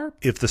car?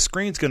 If the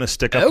screen's going to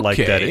stick up like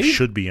that, it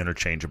should be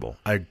interchangeable.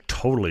 I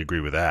totally agree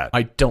with that.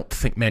 I don't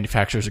think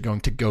manufacturers are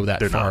going to go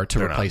that far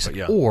to replace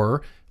it.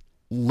 Or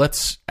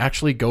let's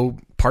actually go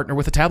partner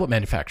with a tablet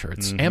manufacturer.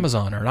 It's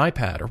Amazon or an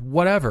iPad or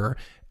whatever.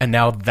 And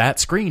now that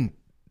screen,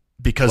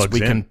 because we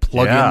can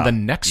plug in the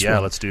next one. Yeah,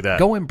 let's do that.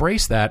 Go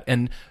embrace that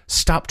and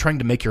stop trying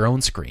to make your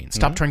own screen.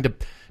 Stop trying to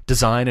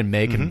design and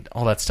make and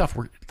all that stuff.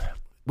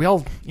 We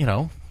all,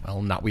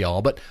 well, not we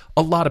all, but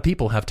a lot of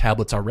people have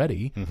tablets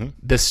already.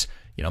 This,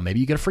 maybe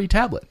you get a free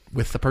tablet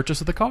with the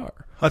purchase of the car.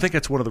 I think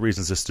that's one of the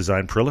reasons this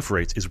design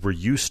proliferates is we're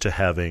used to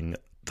having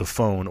the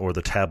phone or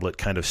the tablet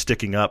kind of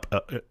sticking up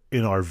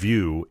in our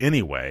view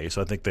anyway.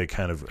 So I think they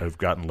kind of have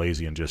gotten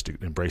lazy and just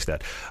embraced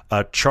that.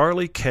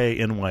 Charlie K.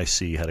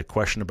 NYC had a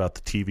question about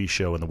the TV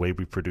show and the way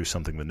we produce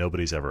something that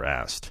nobody's ever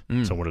asked.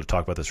 So I wanted to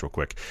talk about this real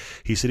quick.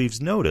 He said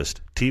he's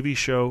noticed TV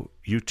show,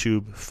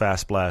 YouTube,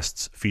 Fast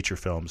Blasts, feature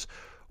films,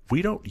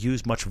 we don't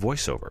use much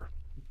voiceover.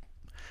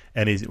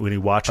 And when he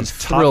watches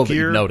Top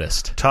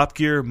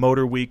Gear,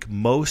 Motor Week,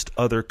 most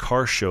other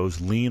car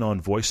shows lean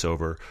on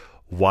voiceover.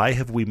 Why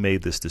have we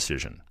made this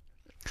decision?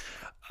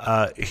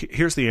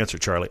 Here's the answer,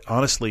 Charlie.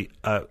 Honestly,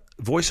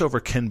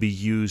 voiceover can be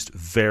used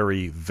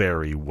very,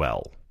 very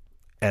well,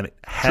 and it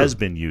has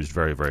been used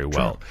very, very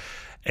well.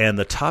 And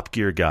the Top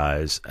Gear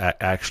guys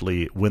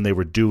actually, when they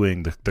were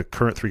doing the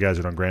current three guys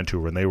that are on Grand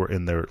Tour, when they were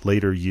in their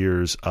later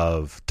years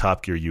of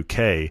Top Gear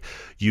UK,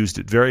 used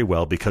it very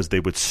well because they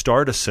would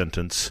start a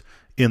sentence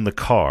in the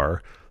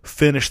car,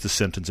 finish the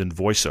sentence in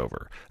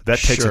voiceover. That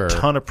takes a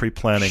ton of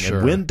pre-planning,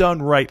 and when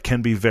done right,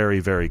 can be very,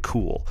 very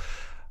cool.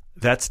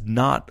 That's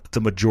not the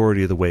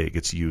majority of the way it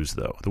gets used,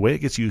 though. The way it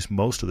gets used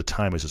most of the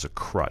time is as a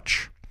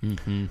crutch.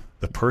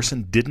 The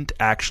person didn't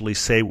actually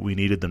say what we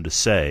needed them to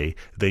say.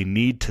 They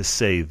need to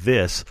say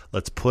this.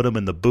 Let's put them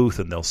in the booth,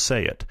 and they'll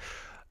say it.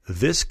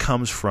 This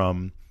comes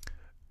from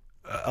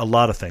a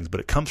lot of things, but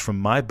it comes from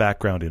my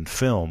background in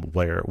film,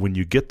 where when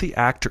you get the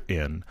actor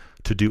in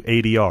to do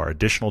ADR,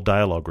 additional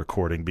dialogue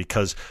recording,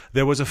 because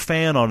there was a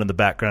fan on in the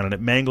background and it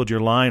mangled your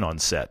line on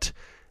set,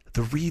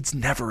 the read's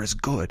never as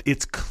good.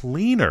 It's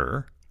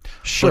cleaner,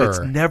 but it's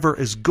never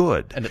as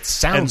good. And it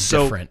sounds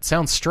different.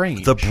 Sounds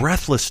strange. The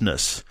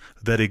breathlessness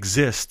that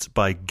exists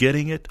by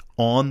getting it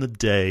on the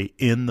day,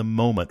 in the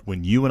moment,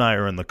 when you and I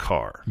are in the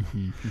car,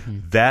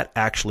 that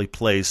actually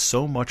plays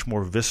so much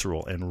more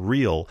visceral and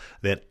real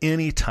than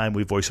any time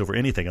we voice over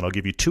anything. And I'll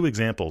give you two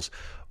examples,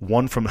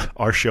 one from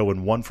our show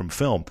and one from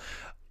film.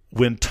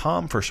 When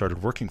Tom first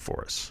started working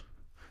for us.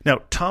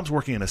 Now, Tom's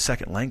working in a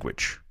second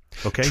language.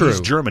 Okay,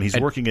 he's German. He's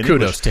working in English.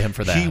 Kudos to him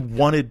for that. He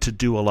wanted to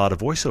do a lot of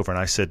voiceover, and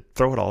I said,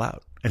 throw it all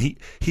out. And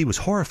he was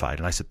horrified,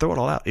 and I said, throw it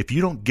all out. If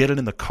you don't get it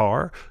in the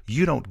car,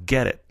 you don't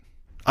get it.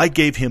 I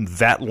gave him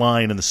that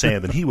line in the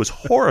sand, and he was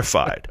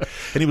horrified.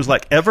 And he was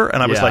like, ever?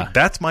 And I was like,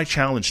 that's my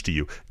challenge to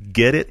you.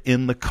 Get it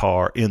in the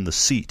car, in the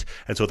seat.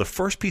 And so the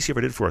first piece he ever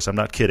did for us, I'm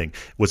not kidding,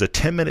 was a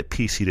 10-minute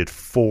piece. He did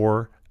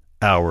 4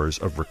 hours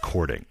of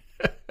recording.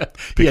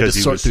 He had to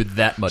sort through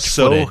that much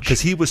footage. Because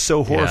he was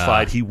so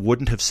horrified, he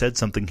wouldn't have said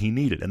something he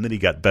needed. And then he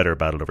got better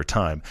about it over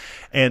time.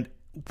 And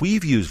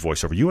we've used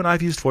voiceover. You and I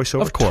have used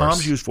voiceover. Of course.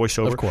 Tom's used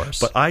voiceover. Of course.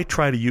 But I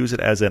try to use it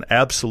as an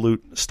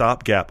absolute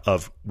stopgap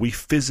of we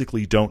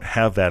physically don't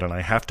have that, and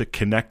I have to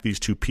connect these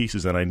two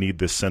pieces, and I need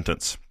this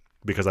sentence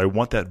because I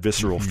want that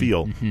visceral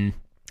feel.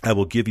 I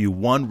will give you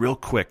one real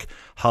quick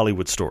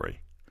Hollywood story.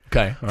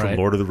 Okay. From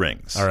Lord of the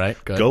Rings. All right.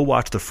 Good. Go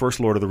watch the first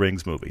Lord of the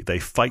Rings movie. They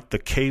fight the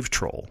cave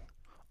troll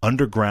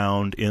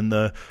underground in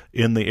the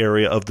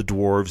area of the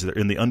dwarves. They're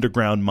in the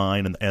underground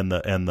mine, and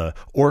the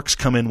orcs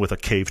come in with a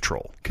cave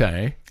troll.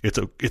 Okay, it's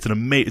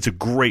a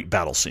great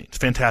battle scene. It's a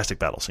fantastic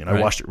battle scene.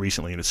 I watched it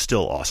recently, and it's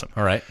still awesome.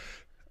 All right,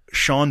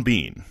 Sean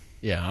Bean.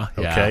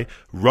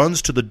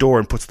 Runs to the door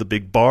and puts the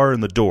big bar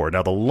in the door.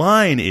 Now the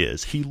line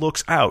is he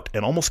looks out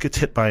and almost gets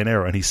hit by an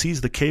arrow, and he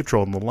sees the cave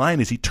troll. And the line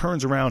is he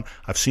turns around.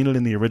 I've seen it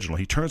in the original.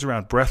 He turns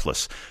around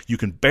breathless. You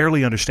can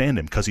barely understand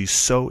him because he's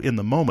so in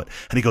the moment.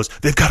 And he goes,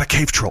 "They've got a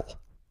cave troll."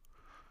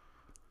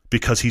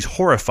 Because he's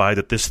horrified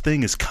that this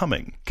thing is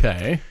coming.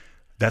 Okay.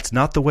 That's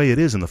not the way it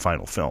is in the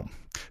final film.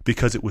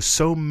 Because it was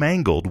so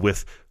mangled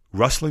with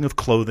rustling of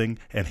clothing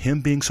and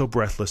him being so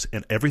breathless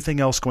and everything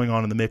else going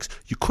on in the mix,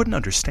 you couldn't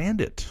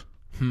understand it.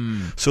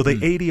 So they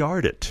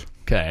ADR'd it.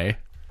 Okay.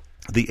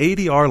 The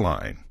ADR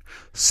line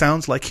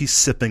sounds like he's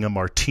sipping a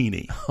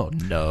martini. Oh,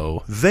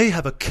 no. They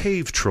have a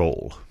cave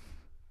troll.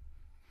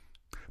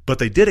 But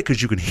they did it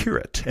because you can hear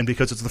it, and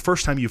because it's the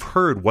first time you've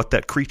heard what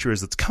that creature is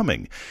that's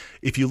coming.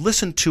 If you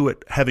listen to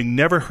it having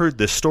never heard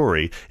this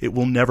story, it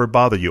will never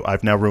bother you.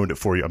 I've now ruined it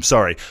for you. I'm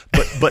sorry.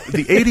 But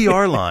the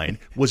ADR line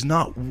was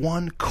not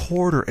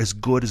 1/4 as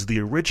good as the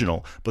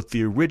original, but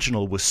the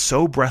original was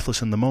so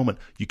breathless in the moment,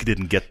 you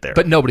didn't get there.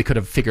 But nobody could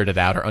have figured it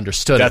out or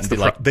understood That's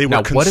it. They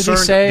were concerned, what did he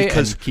say?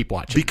 Because, and keep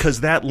watching.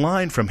 Because that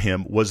line from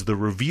him was the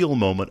reveal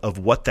moment of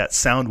what that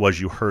sound was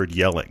you heard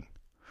yelling.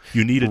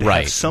 You needed to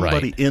have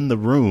somebody in the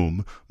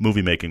room,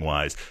 movie-making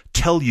wise,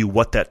 tell you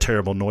what that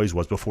terrible noise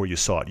was before you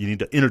saw it. You need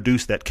to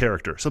introduce that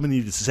character. Somebody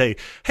needed to say,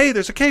 hey,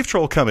 there's a cave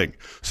troll coming.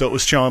 So it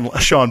was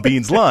Sean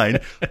Bean's line,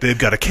 they've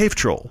got a cave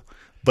troll.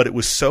 But it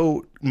was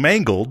so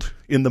mangled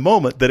in the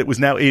moment that it was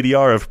now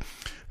ADR of,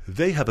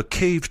 they have a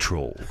cave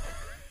troll.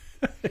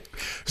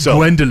 So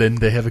Gwendolyn,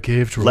 they have a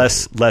cave troll.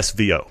 Less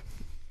VO.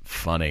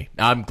 Funny.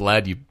 I'm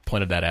glad you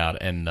pointed that out,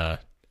 and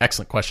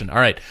excellent question. All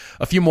right,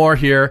 a few more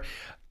here.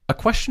 A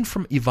question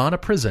from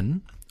Ivana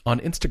Prison on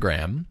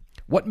Instagram.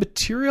 What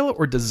material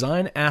or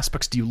design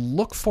aspects do you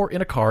look for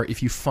in a car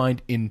if you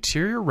find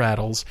interior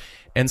rattles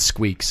and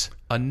squeaks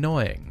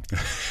annoying?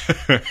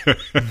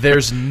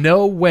 There's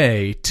no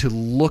way to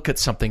look at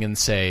something and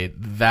say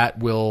that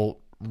will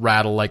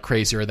rattle like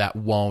crazy or that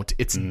won't.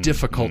 It's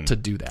difficult to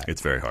do that.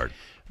 It's very hard.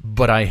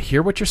 But I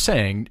hear what you're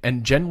saying,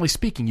 and generally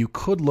speaking, you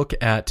could look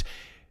at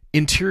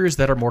interiors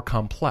that are more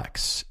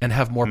complex and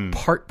have more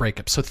part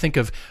breakups. So think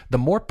of the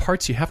more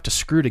parts you have to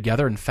screw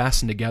together and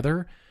fasten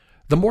together,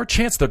 the more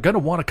chance they're going to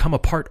want to come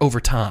apart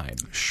over time.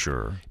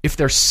 Sure. If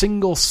they're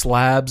single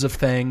slabs of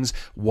things,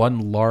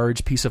 one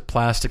large piece of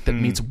plastic that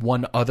meets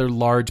one other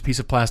large piece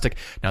of plastic,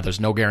 now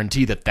there's no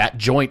guarantee that that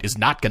joint is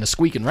not going to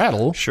squeak and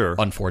rattle, sure,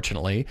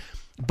 unfortunately.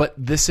 But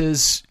this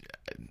is...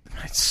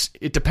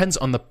 it depends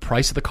on the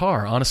price of the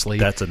car, honestly.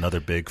 That's another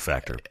big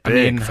factor.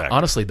 Factor.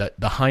 Honestly, the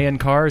high-end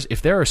cars,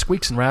 if there are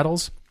squeaks and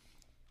rattles,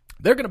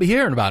 they're going to be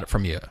hearing about it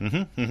from you.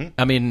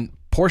 I mean,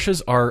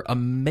 Porsches are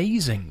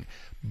amazing,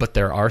 but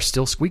there are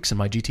still squeaks in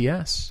my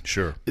GTS.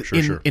 Sure.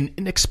 In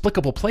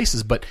inexplicable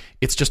places, but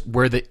it's just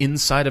where the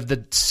inside of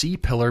the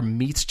C-pillar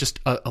meets just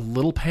a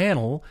little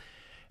panel,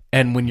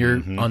 and when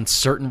you're on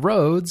certain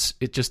roads,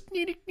 it just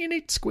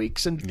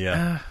squeaks, and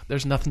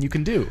there's nothing you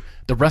can do.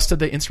 The rest of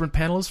the instrument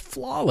panel is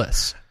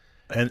flawless.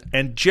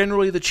 And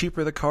generally, the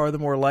cheaper the car, the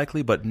more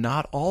likely, but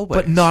not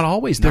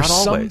always. There's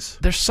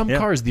some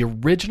cars. The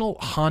original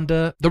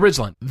Honda, the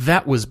Ridgeline,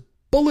 that was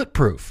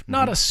bulletproof.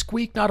 Not a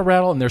squeak, not a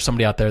rattle, and there's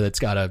somebody out there that's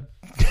got a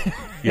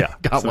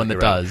got one that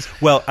does.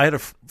 Well, I had a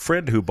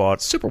friend who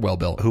bought super well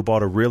built, who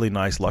bought a really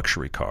nice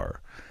luxury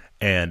car,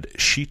 and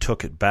she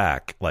took it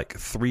back like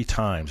 3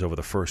 times over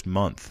the first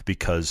month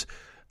because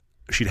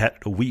she'd had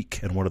a week,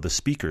 and one of the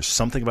speakers,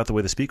 something about the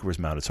way the speaker was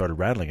mounted, started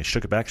rattling, and she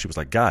took it back. She was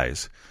like,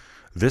 "Guys,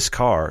 this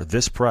car,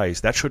 this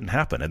price, that shouldn't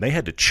happen." And they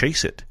had to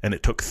chase it, and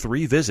it took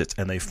 3 visits,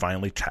 and they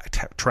finally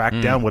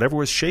tracked down whatever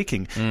was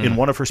shaking in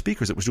one of her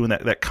speakers. It was doing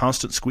that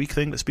constant squeak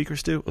thing that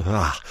speakers do.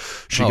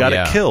 She got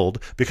it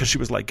killed because she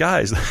was like,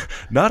 "Guys,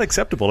 not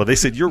acceptable." And they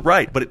said, "You're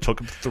right," but it took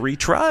them 3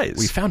 tries.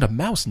 We found a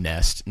mouse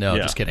nest. No,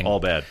 just kidding. All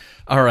bad.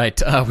 All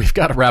right, we've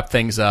got to wrap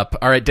things up.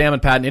 All right, Dan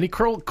and Patton, any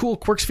cool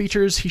Quirks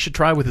features he should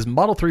try with his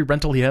Model 3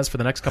 rental he has for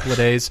the next couple of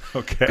days?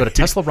 Okay. Go to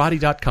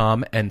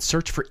TeslaRotty.com and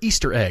search for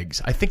Easter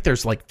eggs. I think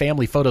there's like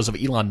family photos of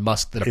Elon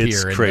Musk that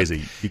appear. It's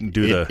crazy. You can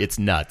do it's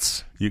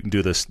nuts. You can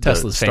do the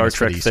Tesla's Star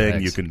Trek thing.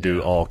 eggs. You can do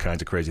all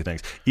kinds of crazy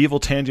things. Evil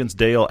Tangents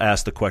Dale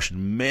asked the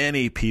question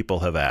many people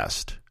have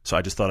asked. So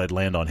I just thought I'd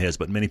land on his,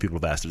 but many people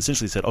have asked it.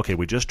 Essentially said, okay,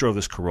 we just drove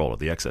this Corolla,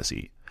 the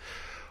XSE.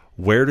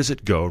 Where does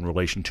it go in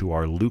relation to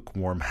our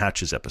lukewarm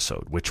hatches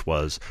episode, which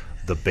was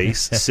the base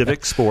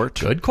Civic Sport?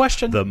 Good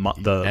question. The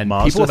Mazda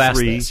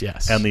 3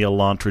 and the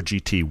Elantra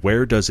GT.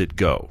 Where does it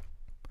go?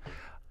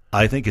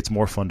 I think it's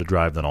more fun to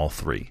drive than all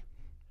 3,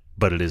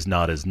 but it is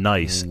not as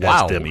nice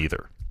as them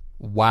either.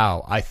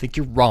 Wow, I think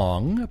you're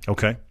wrong.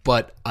 Okay,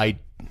 but I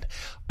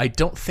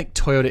don't think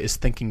Toyota is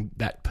thinking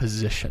that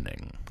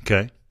positioning.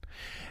 Okay,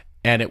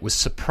 and it was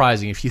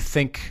surprising. If you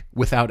think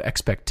without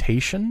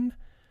expectation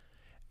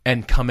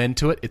and come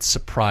into it, it's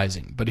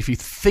surprising. But if you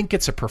think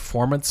it's a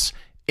performance,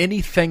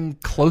 anything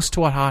close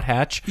to a hot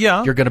hatch,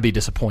 you're going to be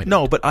disappointed.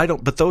 No, but I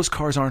don't. But those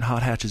cars aren't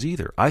hot hatches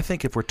either. I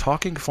think if we're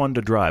talking fun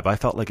to drive, I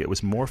felt like it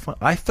was more fun.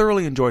 I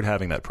thoroughly enjoyed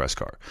having that press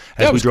car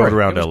as we drove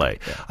around LA.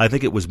 Yeah. I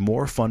think it was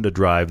more fun to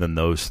drive than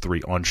those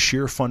 3 on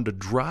sheer fun to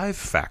drive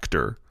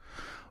factor.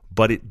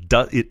 But it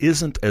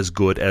isn't as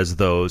good as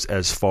those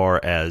as far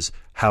as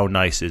how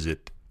nice is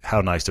it. How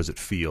nice does it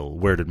feel?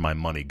 Where did my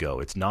money go?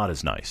 It's not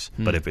as nice.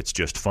 But if it's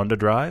just fun to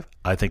drive,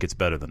 I think it's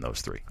better than those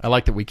 3. I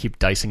like that we keep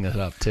dicing it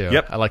up, too.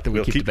 Yep. I like that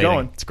we'll keep debating.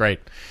 Going. It's great.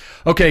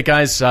 Okay,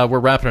 guys, we're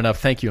wrapping it up.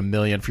 Thank you a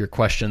million for your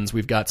questions.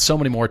 We've got so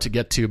many more to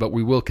get to, but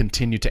we will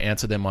continue to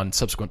answer them on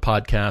subsequent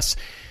podcasts.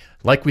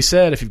 Like we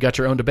said, if you've got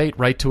your own debate,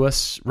 write to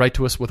us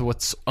with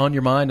what's on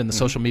your mind, and the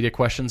social media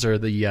questions are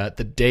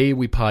the day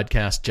we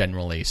podcast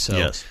generally.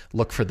 So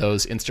look for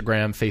those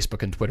Instagram,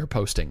 Facebook, and Twitter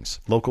postings.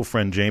 Local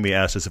friend Jamie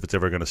asked us if it's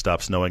ever going to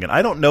stop snowing, and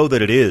I don't know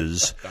that it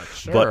is,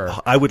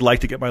 but I would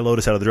like to get my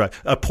Lotus out of the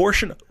drive. A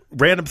portion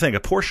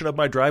of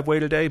my driveway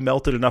today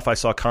melted enough I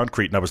saw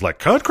concrete, and I was like,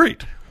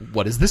 concrete?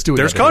 What is this doing?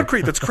 There's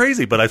concrete. That's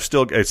crazy, but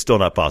it's still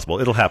not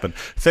possible. It'll happen.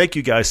 Thank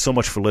you guys so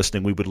much for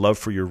listening. We would love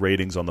for your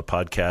ratings on the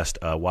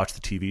podcast. Watch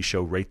the TV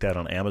show. Rate that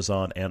on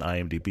Amazon and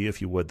IMDb if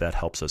you would. That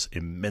helps us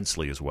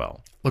immensely as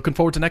well. Looking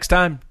forward to next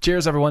time.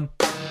 Cheers, everyone.